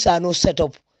yo du sano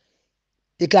setup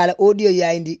ikala audio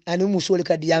yaindi anu musol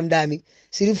ka diyam dami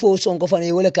siri fo sonko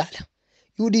fana wala kala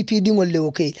UDP dingol le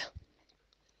okela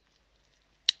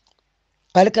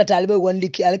alka talbe wandi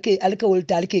ki alka wol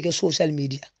talke ke social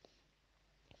media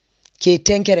ke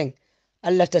tenkeren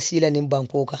Allah tasila nin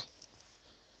bankoka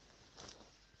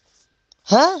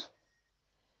ha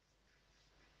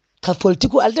ka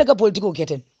politiko alta ka politiko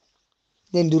keten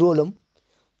den durolom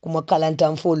kuma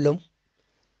kalantan follom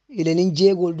ile nin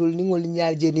jegol dol nin wol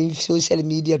nyaal je nin social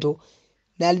media to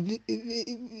nal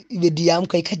be diyam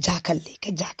kay ka jakalle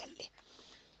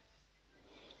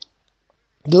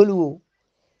dolu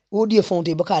wodi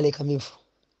fonte bakale kamif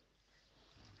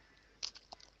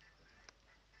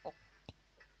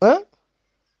ha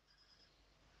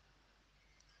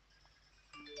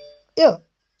yo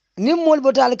nim mol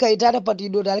botal kay tata pati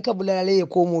do dal ka bulale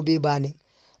ko mo be bane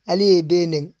ali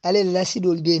benen ali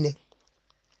lasidol benen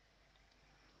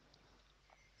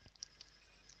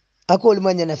akol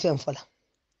manya na fen fala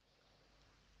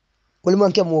wol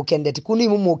man ke mo kendeti kuni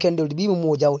mo kendol bi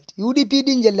mo jawol UDP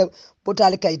din jelle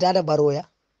botal kay tata baroya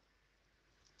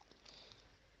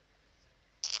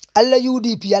alla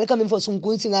UDP alka min fo sun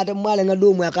kun singa da mala nga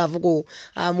do mo ka fuko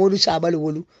a Modou Sabally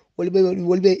wolu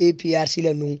wolbe APRC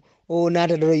la nu o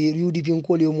nata do UDP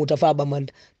ko liyo mutafa baman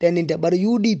teninte bar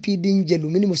UDP din jelu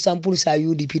minimum sample sa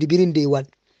UDP di birin day one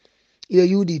iyo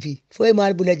UDP foy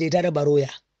mal bula je tara baroya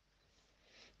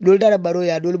dol tara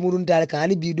baroya dol murun tara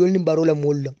kan bi dol ni barola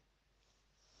mollo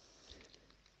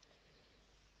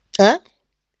ha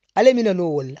ale mina no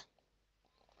walla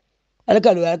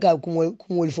alkalo alka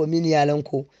kumol fo min yalan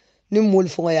ko nim mol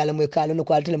fo yalan mo kala no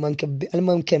ko altel manke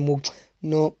almanke mo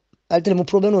no altel mo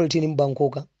problem wol tinin banko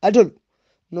ka atol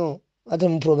no altel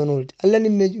mo problem wol alla ni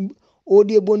me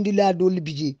audio bondi la dol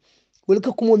biji wol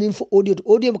ka kumo min fo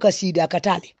audio ka sida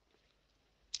katale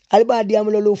alba diam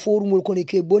lo forumol ko ne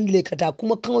ke bondi le kata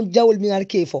kuma kan jawol mi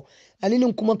alke fo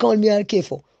aninin kuma kan mi alke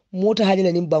fo mota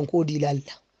hajala nin banko di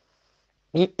lalla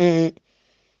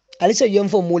alisa yom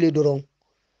fo mole doron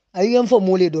ayyan fo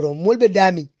mole doron molbe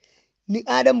dami ni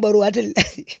adam baro atal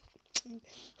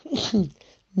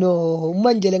no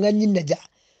manjele nganyin naja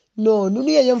no nunu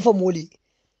ya yamfa mole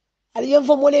al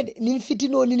yamfa mole nin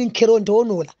fitino nin keron to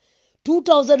nola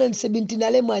 2017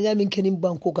 ale manya min kenin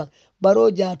banko kan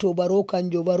baro jato baro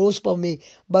kanjo baro spame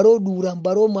baro duran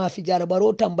baro mafijara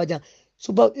baro tambajan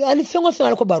suba ani fengo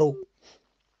fengo ko baro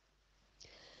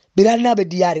bilalna be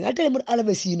diyari atal mur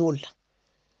alaba sinola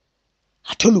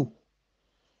atolu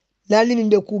nalni min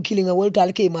be kukili nga wolta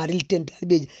alke maril tent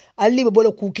albe alni be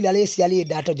bola kukili ale si ale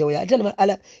data jawya tan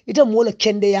ala ita mola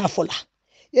kende ya fola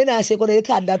yana se ko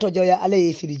ka data jawya ale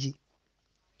e firiji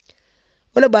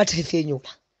wala bata fe nyola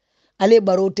ale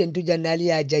baro tentu jannali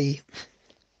ya jayi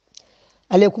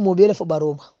ale ku mo bela fo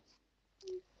baroma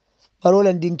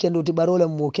barolan din kendoti barolan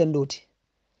mo kendoti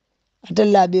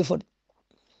atalla be fo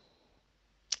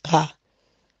ha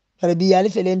rabi yali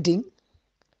felenting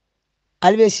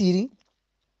albe siri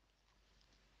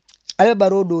albe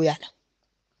baro do yala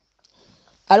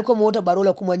alko mota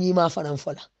barola kuma nyima fanan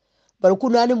fola bar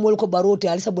kunani mol ko barote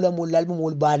alsa bula mol lalbu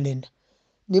mol banen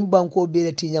nim banko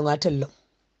bele tinya ngatallo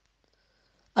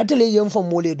atale yom fo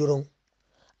mole doron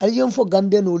al yom fo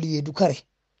gambe no liye du kare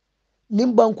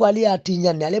nim banko ali ya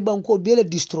tinya ne ale banko bele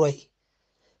destroy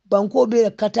banko bele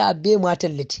kata be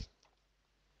matalleti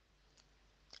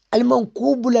alman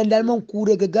kubula ndalman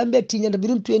kure ga gambe tinya da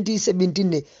birin 2017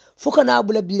 ne fuka na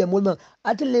bula bile molman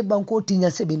atale banko tinya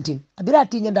 17 abira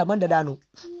tinya da manda dano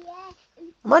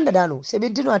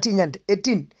 17 no atinya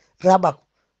 18 rabak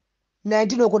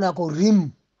 19 ko na ko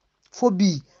rim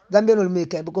fobi gambe no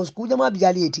meka because kuja ma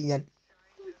bijali etinyan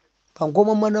panko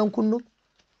mamman kunno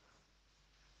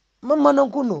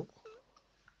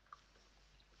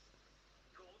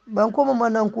banko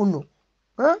mamman kunno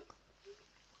ha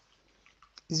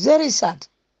very sad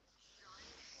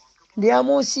dia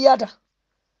mo siyata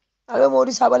ale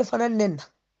modi sabal fanan nenna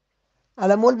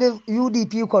ala molbe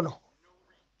UDP kono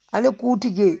ale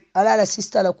kutige ala la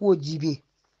sister la ko jibe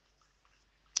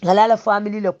ala la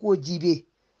family la ko jibe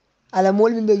ala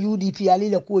molmi be UDP ali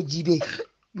la ko jibe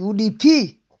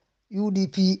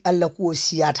UDP alla ko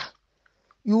siyata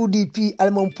UDP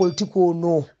alman politiko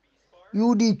no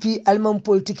UDP alman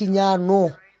politiki nya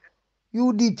no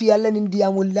UDP alla nin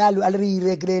diamul lalu alri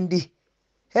regrendi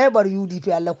hebar UDP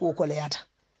alla ko koleyata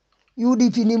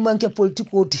UDP ni manke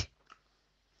politiko ti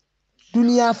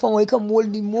dunia fango ka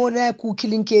molni mona ku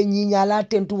kilinke nyinya la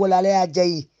tentu wala la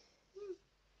jayi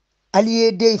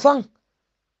aliye dey fan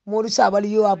Momodou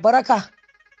Sabally yo baraka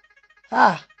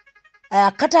ha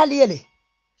aya kataliyele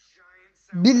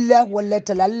billah walla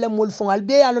talalla mol fon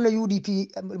albe yalona UDP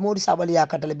Momodou Sabally ya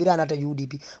katala birana ta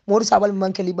UDP Momodou Sabally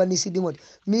manke libani sidimo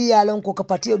mi yalon ko ka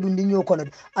patiyo dundi nyokono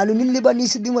anu nin libani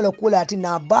sidimo la kula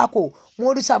tina bako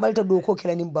Momodou Sabally ta doko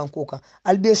kela nim banko ka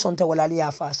albe sonta wala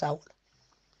ya fa sawol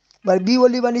bar bi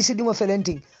woli libani sidimo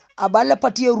felenting aballa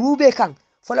patiyo rube kan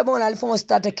fola bon alfon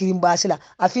stata kirimbasila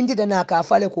afindi dana ka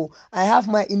fale ko I have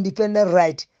my independent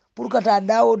right pour kata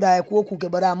dawo da ko ku ke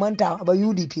bara manta ba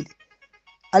UDP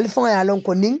alfon ya lon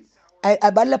ko ning ay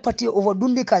aballa pati over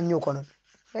dundi kan nyoko non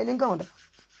ay nin kan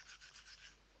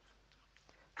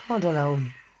on la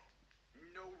on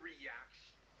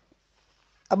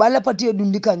aballa pati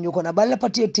dundi kan nyoko na aballa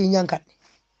pati tinyan kan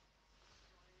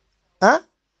ha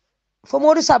fo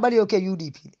Momodou Sabally yo ke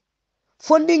UDP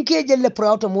funding ke jelle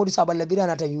proud Momodou Sabally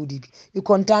birana ta UDP i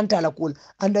contanta la kul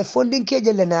and the funding ke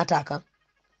jelle nata kan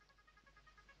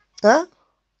ha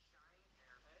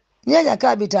nyanya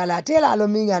kabitala tela alo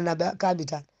minya na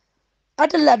kabital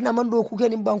atalla na mando ku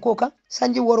kenin banko kan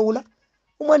sanji worwula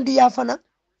umandi ya fana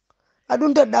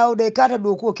adunta dawde kata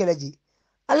do ko kelaji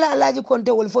alla alaji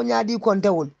konte wol fo nyaadi konte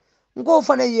wol ngo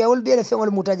fana yewol be le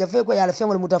fengol mutaja fe ko yala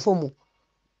fengol mutafomu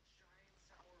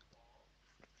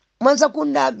mansa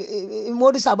kunda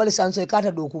Momodou Sabally sanso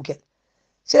kata do ku kel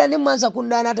sila nim mansa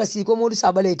kunda nata si ko Momodou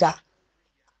Sabally ta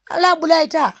ala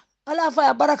bulaita ala fa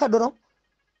ya baraka doron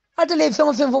atale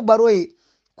fengo baroye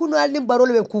kunu al nim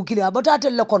barole be kukili abata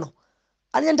atelle kono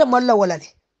anyanta malla walale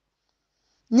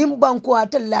nim banko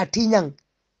atalla tinyan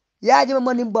yaji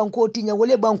ma nim banko tinyan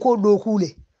wale banko do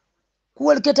kule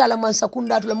kuwal ketala man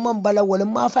sakunda to man bala wala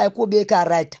ma fa ko be ka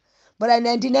right bara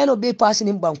 99 o be pass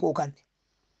nim banko kan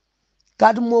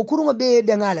kadu mo kuruma be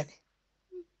de ngala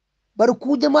bar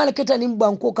ku jamal keta nim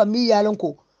banko kam mi yalan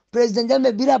ko president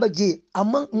jamme biraba je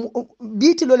amma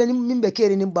biti lole nim be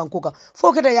kere nim banko ka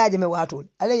fo keta yaji me wato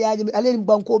ale nim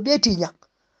banko be tinya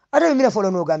ada mi na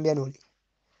folo no gambia no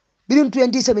birin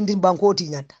 2017 banko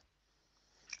tinyanta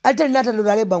alter nata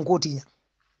lo ale banko tinya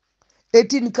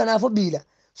 18 kana fo bila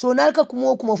so nalka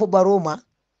kuma fo baroma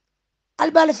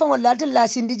albale fa wala alter la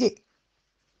sindije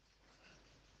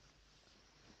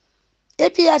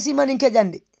APRC manin ke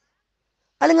jande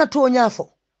alinga to nyafo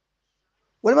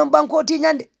wala man banko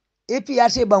tinyande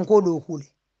APRC banko do kule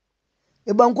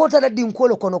e banko tala din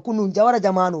kolo kono kunu jawara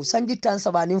jamanu sanji tan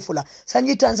sabanin fula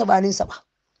sanji tan sabanin saba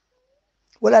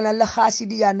wala nalla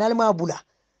hasidi ya nalma bula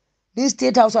ni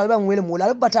state house alban wele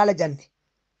mula batala jande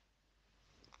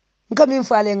nka min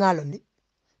fale ngalo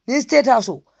ni state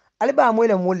house alba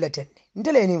wele mulla tenne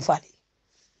ntele ni fale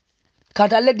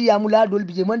kata alle diyamu la dol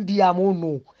bije man diyamu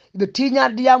no ibe tinya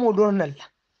diyamu don nalla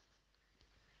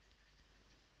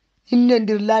inne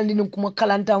ndir landi nin kuma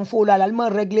kalantan fola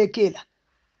alman regle kela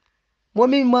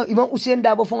momi imam Hussein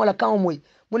Dabo fon wala kan moy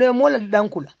mune mola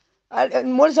dankula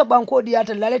mol sa banko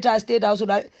diyata laleta state house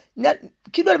da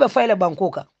kidol be fayla banko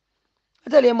ka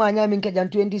atale ma nyamin ke jan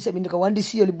 27 ka wandi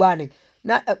siyol bane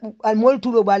na al mol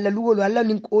tulo ba la luwolo alla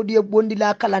nin ko die bondi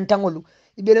la kalantangolu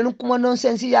ibele nun kuma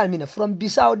nonsense yal mina from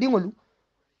Bissau dingolu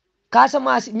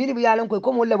Casamance mini bi yalan koy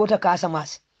ko mo le bota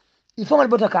Casamance il faut mal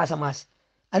bota Casamance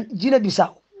an jina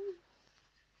Bissau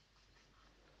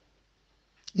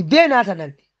ibe na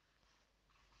tanan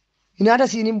inata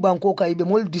sinin banko ka ibe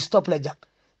mol distop la jak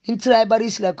in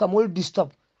tribaris la ka mol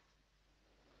distop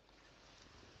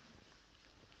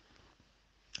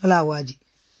ala waji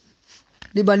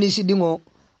libanisi dingo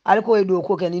alko e do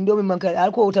ko ken indomi manka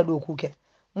alko uta do ko ken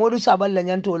Modou Sabally la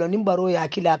nyanto lo nimbaro ya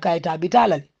kila kai ta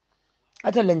bitalal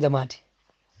atalan jamaati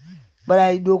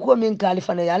bara do ko min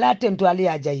kalifana ya la tento ali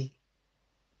ya jayi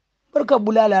barka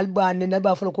bulala albane na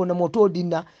ba ko na moto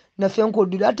dinna na fenko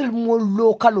dinna atal mo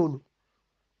lo kalolo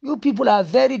you people are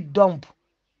very dumb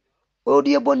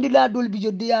odi bondi la dol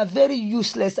bijo they are very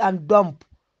useless and dumb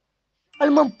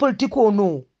alman politiko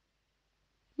no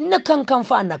na kan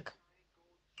fanak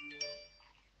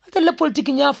atal la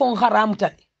politiki nya fon haram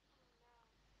tal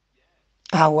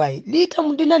awai li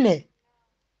tam dina ne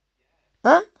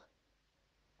ha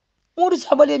Modou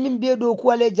Sabally min be do ko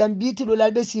wale jambiti do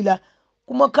lalbe sila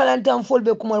kuma kalantan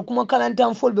folbe kuma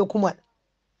kalantan folbe kuma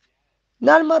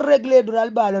nal man regle do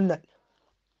albalon nal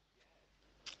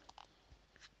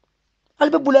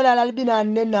albe bulala albina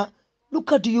nenna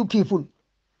look at you people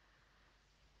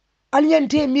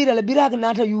alyante mira la biraga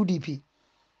nata UDP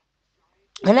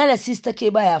anala sister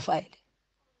ke baya file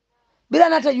bira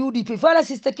nata UDP fala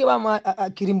sister ke ba ma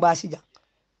kirimbasi ja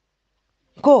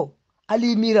ko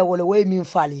ali mira wala way min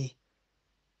fali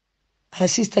ala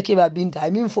sister ke ba binta I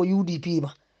mean for UDP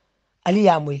ma ali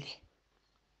ya mwele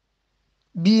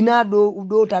bina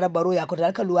do tara baro ya ko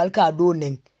talka lu alka do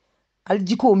nen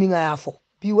aljiko mi nga yafo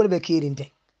bi wala be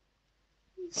kirinte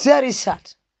very sad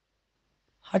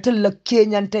hatal la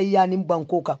kenyan tay yani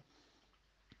banko ka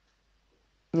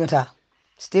ngata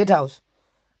state house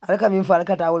alka min fa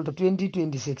alka tawol to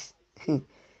 2026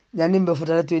 nyanim be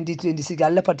futala 2026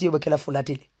 alla patiyo be kala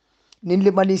fulatile nin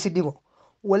le mali sidingo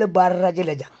wala bar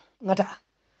rajele ja ngata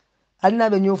alna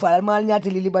be nyu fa almal nyati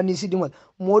li bani sidingo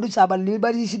Modou Sabally li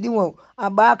bani sidingo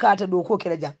abaka ta do ko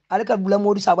kala ja alka bula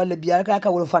Modou Sabally biya alka ka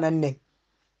wol fanan ne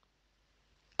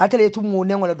atale tum mo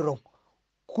ne wala doro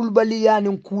kulbali ya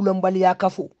nin kulon bali ya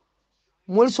kafo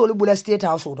mol soli bula state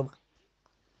house to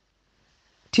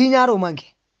tinyaro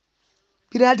manke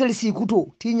piratal si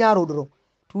kuto tinyaro doro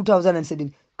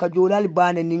 2007 ka jolal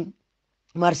bane nin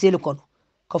Marcel kono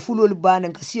ka fulol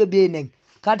bane ka siya be nen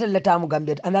ka tallata mu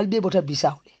gambe anal be bota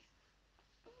Bissau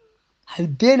hal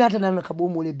be na tanan ka bo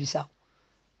mole Bissau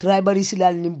tribal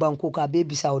silal nim banko ka be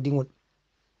Bissau dingol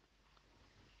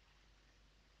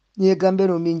ni gambe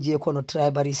no min je kono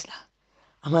tribal isla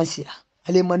amansia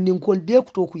ale mandin kol be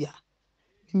kuto kuya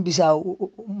nim Bissau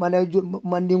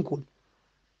mandin kol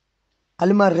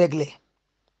alman regle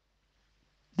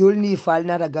dol ni fal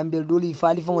na da gambe dol yi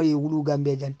fali fo ye wulu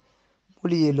gambe jan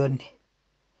moli ye londe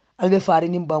albe fari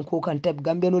nim banko kan tab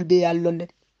gambe nol be yal londe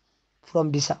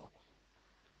from Bissau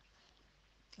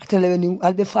atele ni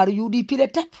albe fari UDP le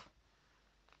tap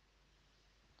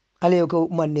ale ko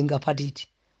mandinga patiti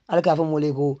alka fa mole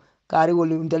ko kari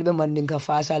wol ntelbe mandin ka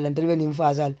fasal ntelbe nim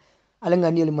fasal ala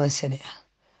ngani el man sene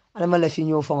ala mala fi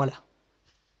ñoo fongola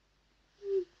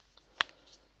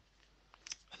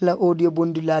la audio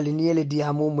bondi lali ni ele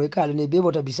dia mo moy kala ne be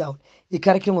bota bisaw e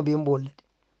karki mo be mbol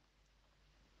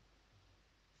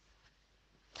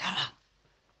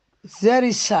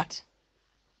very sad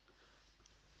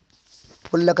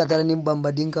wala katara nim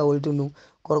bamba dinka woltunu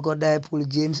Crocodile Pool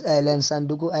James Island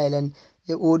Sanduku Island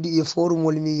e odi e forum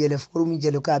wol mi yele forum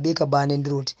jelo ka be ka banen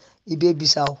droti e be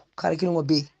bisaw karki mo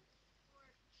be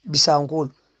bisaw ngol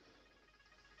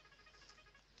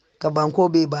ka banko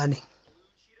be bane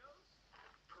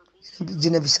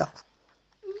jina bisaw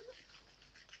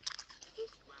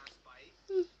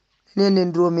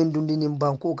nenen dro men dundi nim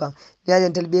banko kan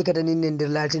nyaden tel be kata nin nder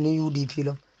lati ni UDP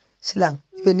lo silang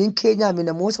be nin Kenya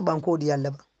mina mosa banko di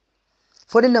yalla ba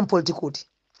fodin nan politikoti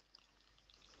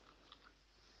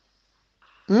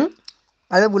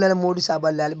ala bulala Momodou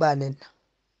Sabally al banen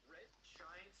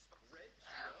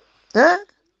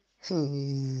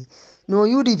no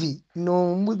UDP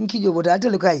no nkijo bota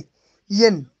atelu kai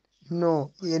yen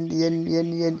no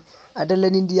yen adalla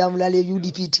ni ndiyam lale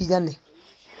UDP tijanne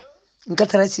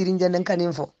nkatara sirin jannen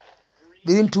kanin fo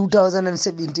birin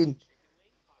 2017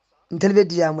 ntelbe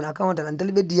diyamula akawanta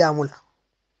ntelbe diyamula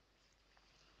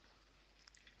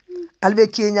albe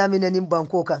Kenya minanin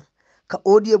banko kan ka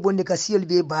odie bonde ka siyel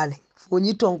be bane fo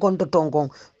ni tonkon to tonkon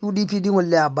UDP dingol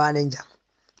le abane jang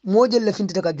mojel le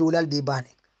fintita ka jolal be bane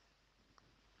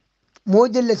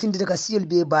mojel le fintita ka siyel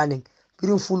be bane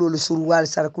birin fulol surwal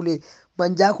sarkule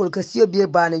manjakol ka siyel be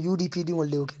bane UDP dingol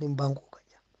le kenin banko kan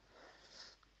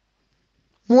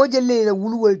mojel le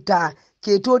wulwol ta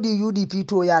ke to di UDP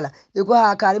to yala e ko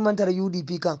ha kari man tara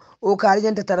UDP kan o kari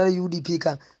janta tara UDP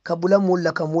kan ka bula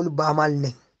mulla ka mul bamal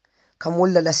ne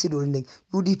kamolla la sidol ne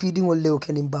UDP dingol lew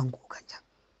kenin banko kanja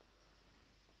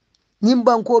nim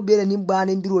banko bele nim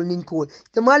bane ndirol nin ko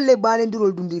te malle bane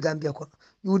ndirol dundi Gambia ko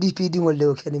UDP dingol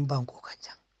lew kenin banko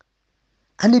kanja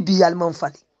ani bi alman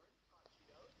fali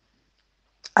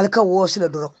alka wosla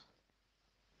doro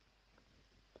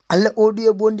alla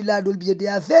audio bondi la dol biye they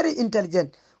are very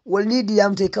intelligent wol ni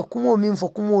diyamte ka kumo min fo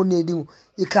kumo ne dimu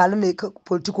e kala ne ka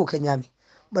politiko kenyami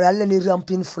bar alla ni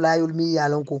rampin flyol mi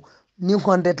yalon ko ni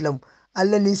 100 lam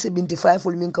alla ni 75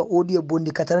 ful min ka audio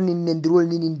bondi katara ni nendirol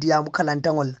ni ndiyamu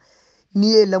kalantangol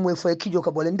ni e lamoy fo kijo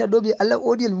ka bole nda dobi alla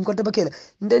audio min ko tabakela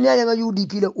ndani ya nga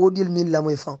UDP la audio min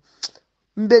lamoy fa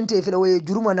mbente fela waye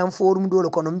juruma nan forum dole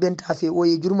kono mbenta fe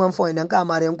waye juruma fo nan ka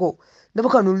maren ko da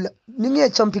baka nul ni nge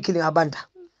champi killing abanda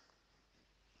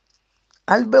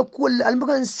albe kul albe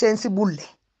kan sensible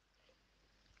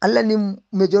alla ni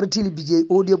majority bije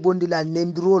audio bondi la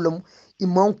nendirolum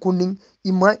iman kunin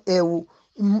ima ewu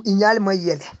inyal ma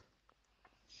yele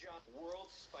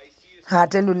ha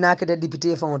tendu nakeda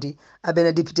député fonti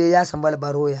abena député ya sambala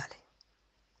baro yale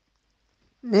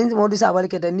nen Momodou Sabally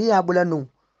keta ni ya bula nu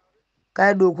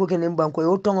kay do ko kenen banko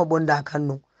yo tongo bonda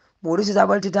kanno Momodou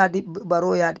Sabally tita di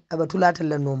baro ya abatula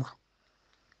tella noma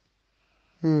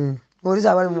Momodou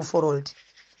Sabally mu forolti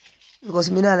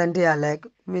because mina lante ya like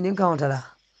minin countala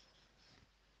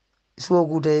so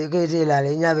gute kete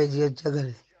lale nyabe je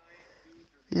jagal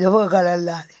yabo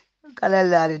kala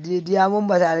lale di amon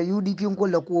batale UDP ko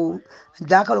la ko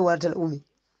dakal wartal umi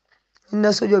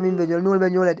inna sojo min be nyol be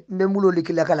nyola be mulo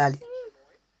likila kalali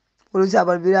Momodou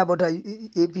Sabally bira bota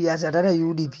APS atata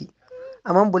UDP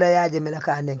amam bula yaje mela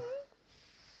kanen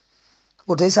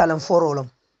oto salam forolom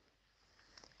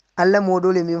alla mo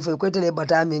dole min fo ko tele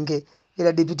bata min ke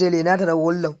ila député le na tara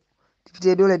wollam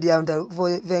député dole diamta fo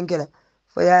venkela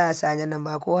fo ya sanya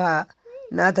namba ko ha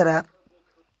na tara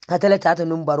atele tata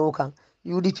num baro kan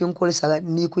UDP ko saga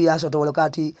ni ku ya soto wala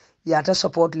kati ya ta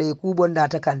support le ku bonda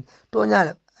ta kan to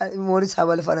nyala Momodou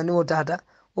Sabally fana ni otata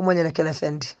o manyana kala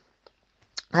fendi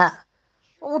ha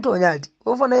o to nyalti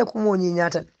o fana ku mo nyi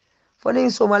nyata fo ni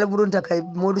so mala burunta kay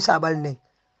Momodou Sabally ne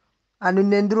anu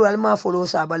nendiro alma folo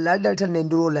Sabally al dalta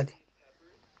nendiro lane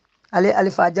ale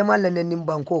alifa jamal lane nim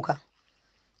banko kan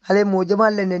ale mo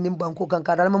jamal lane nim banko kan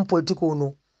kadal man politiko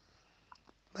no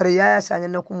bari yaya sanya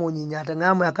na kumo nyi nyata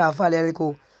ngama ka fale ale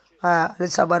ko ale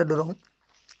sabar doro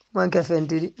man ke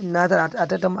fenti nata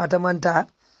atatam atamanta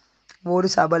Momodou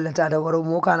Sabally ta da waro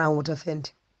mo kana mo ta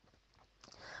fenti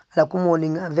ala kumo ni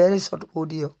very short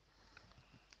audio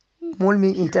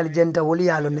mulmi intelligent woli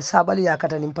yalo ne Sabally ya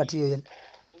kata nim patiyo yen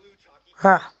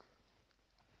ha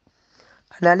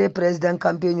anale president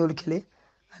campaign kile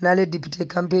anale député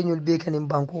campaign be kanin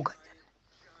banko kan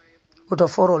oto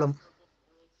forolum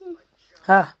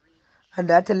ha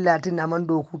anda tellati naman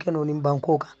do ku kenonin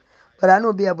banko kan bara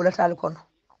no biya bulata al kono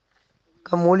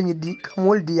kamol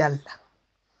di yalla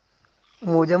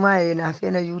mo jama'a na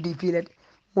fe na UDP le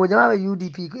mo jama'a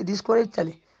UDP discourage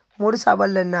tale Modou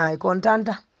Sabally na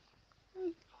kontanta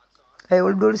ay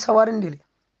wol dol sawarindile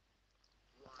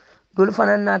dol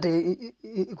fanan nata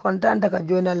kontanta ka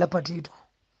joina la patito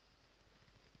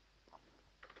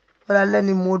wala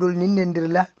ni modol nin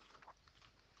nendirla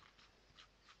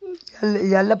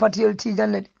yalla patiyol ti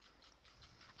janne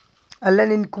Allah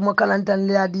nin kuma kalantan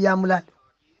le adi yamula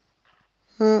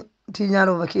ti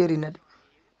nyaro bakeri na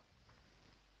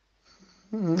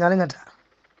ngata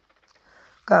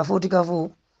ka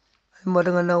fu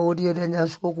mbadanga na odiyo de nya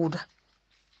sokuta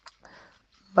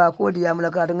ba ko di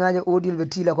yamla ka ngaje odiyo be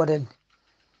tila ko den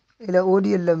ila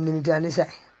odiyo lam ni tani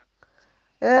sai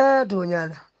to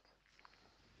nyala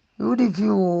yudi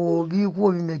fiu bi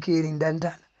ko mi mekeri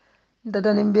danta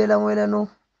data ni mbela wela no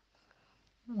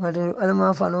wade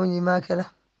alma fano ni makela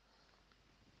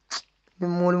ni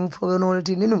moli mu fogo no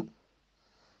ti ninu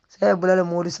sai bulala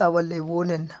Modou Sabally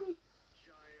wonen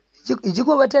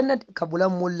ijiko baten ka bula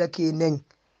mulla kenen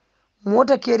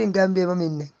mota kerin gambe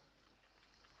mamin ne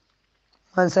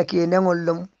man sake nan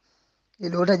ollum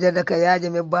ilota jada ka yaje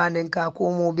me banen ka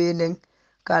komo be nen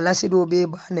ka lasido be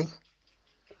banen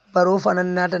baro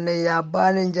fanan nata ne ya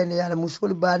banen jan ya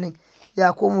musul banen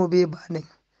ya komo be banen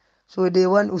so they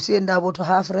want Usain Dabo to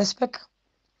have respect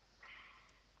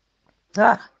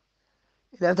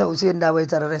ilata Usain Dabo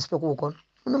itara respect ko kon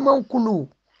man kulu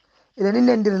ila ni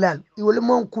nendirlal iwol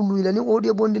man kulu ila ni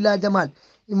odi bondi la jamal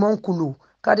imon kulu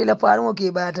kadi la paringo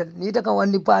ke batal ni ta kan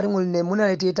wandi paringol ne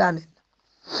munale tetane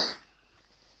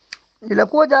ila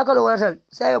ko jakalo watal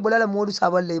sai bulala Modou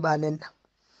Sabally ba nen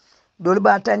dol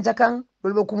ba tanja kan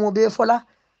dol be kumo be fola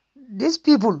these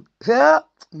people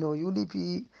no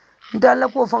UDP ndalla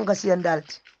ko fanka siyan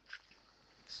dalti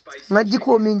ngaji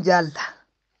ko min jalla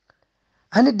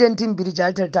hani dentin biri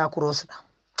jaltal ta kurosna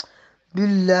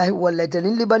billahi wallahi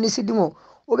tanin libani sidimo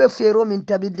obe fero min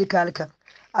tabiddi kalkan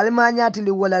almanyati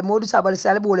li wala Modou Sabally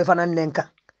salbo wole fanan nenka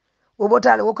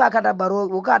obotale o kakata baro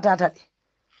o katata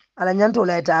ala nyanto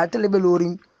la ta tele be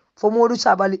lorin fo Modou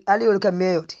Sabally ali yol ka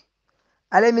meyoti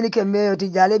ale min ke meyoti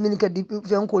jale min ke di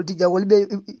fen ko ti jawol be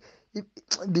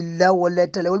billahi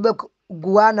wallahi tale wol be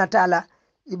guwana tala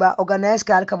iba organize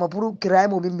kal kama puru kiray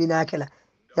mo bimbina kala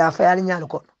ya fayal nyal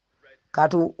ko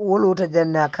kato wolo ta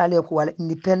janna kale ko wala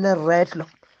independent right lo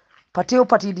patio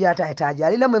pati diata etaji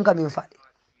ali lamun kamin fadi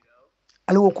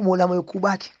ali wo kumo la moy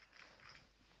kubaki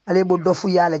ale bo dofu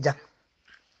yala jang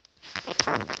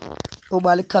o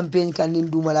bal campaign kan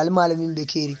nin dumal al malamin be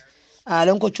keri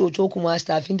alan ko coco kuma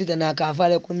staffin ta na ka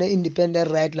fale ko na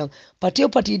independent right lo patio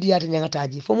pati diata nyanga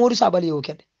taji fo Modou Sabally yo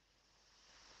kede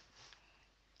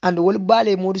and wol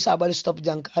bale Modou Sabally stop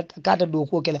jang kata do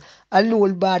ko kela alni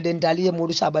wol ba den taliye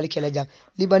Modou Sabally kela jang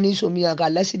libani so miya ka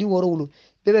lasidi woro wulu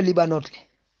bebe libanot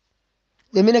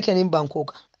le mina kenin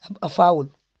bankoka a foul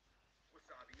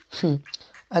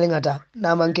alingata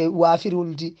na manke wafir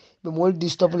wulti be moldi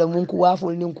stop la munku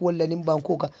waful nin ko wala nin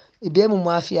bankoka e be mu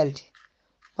mafiyalti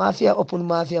mafia open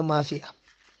mafia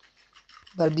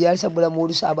bar biyal sabula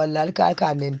Modou Sabally al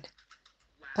ka nen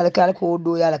al ko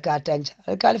do ya la ka tancha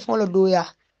al fon la do ya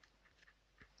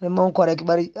mon korek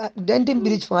bari dentin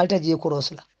bridge fon alta je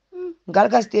korosla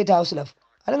galka state house la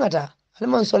alingata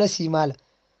alman sola simala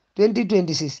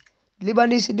 2026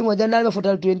 libanese dimo janal be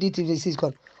fotal 2026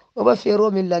 kon oba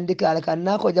fero min landi ka alka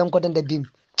na ko jam ko tan de bim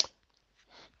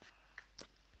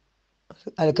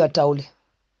alka tawle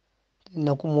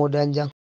na ko modan jang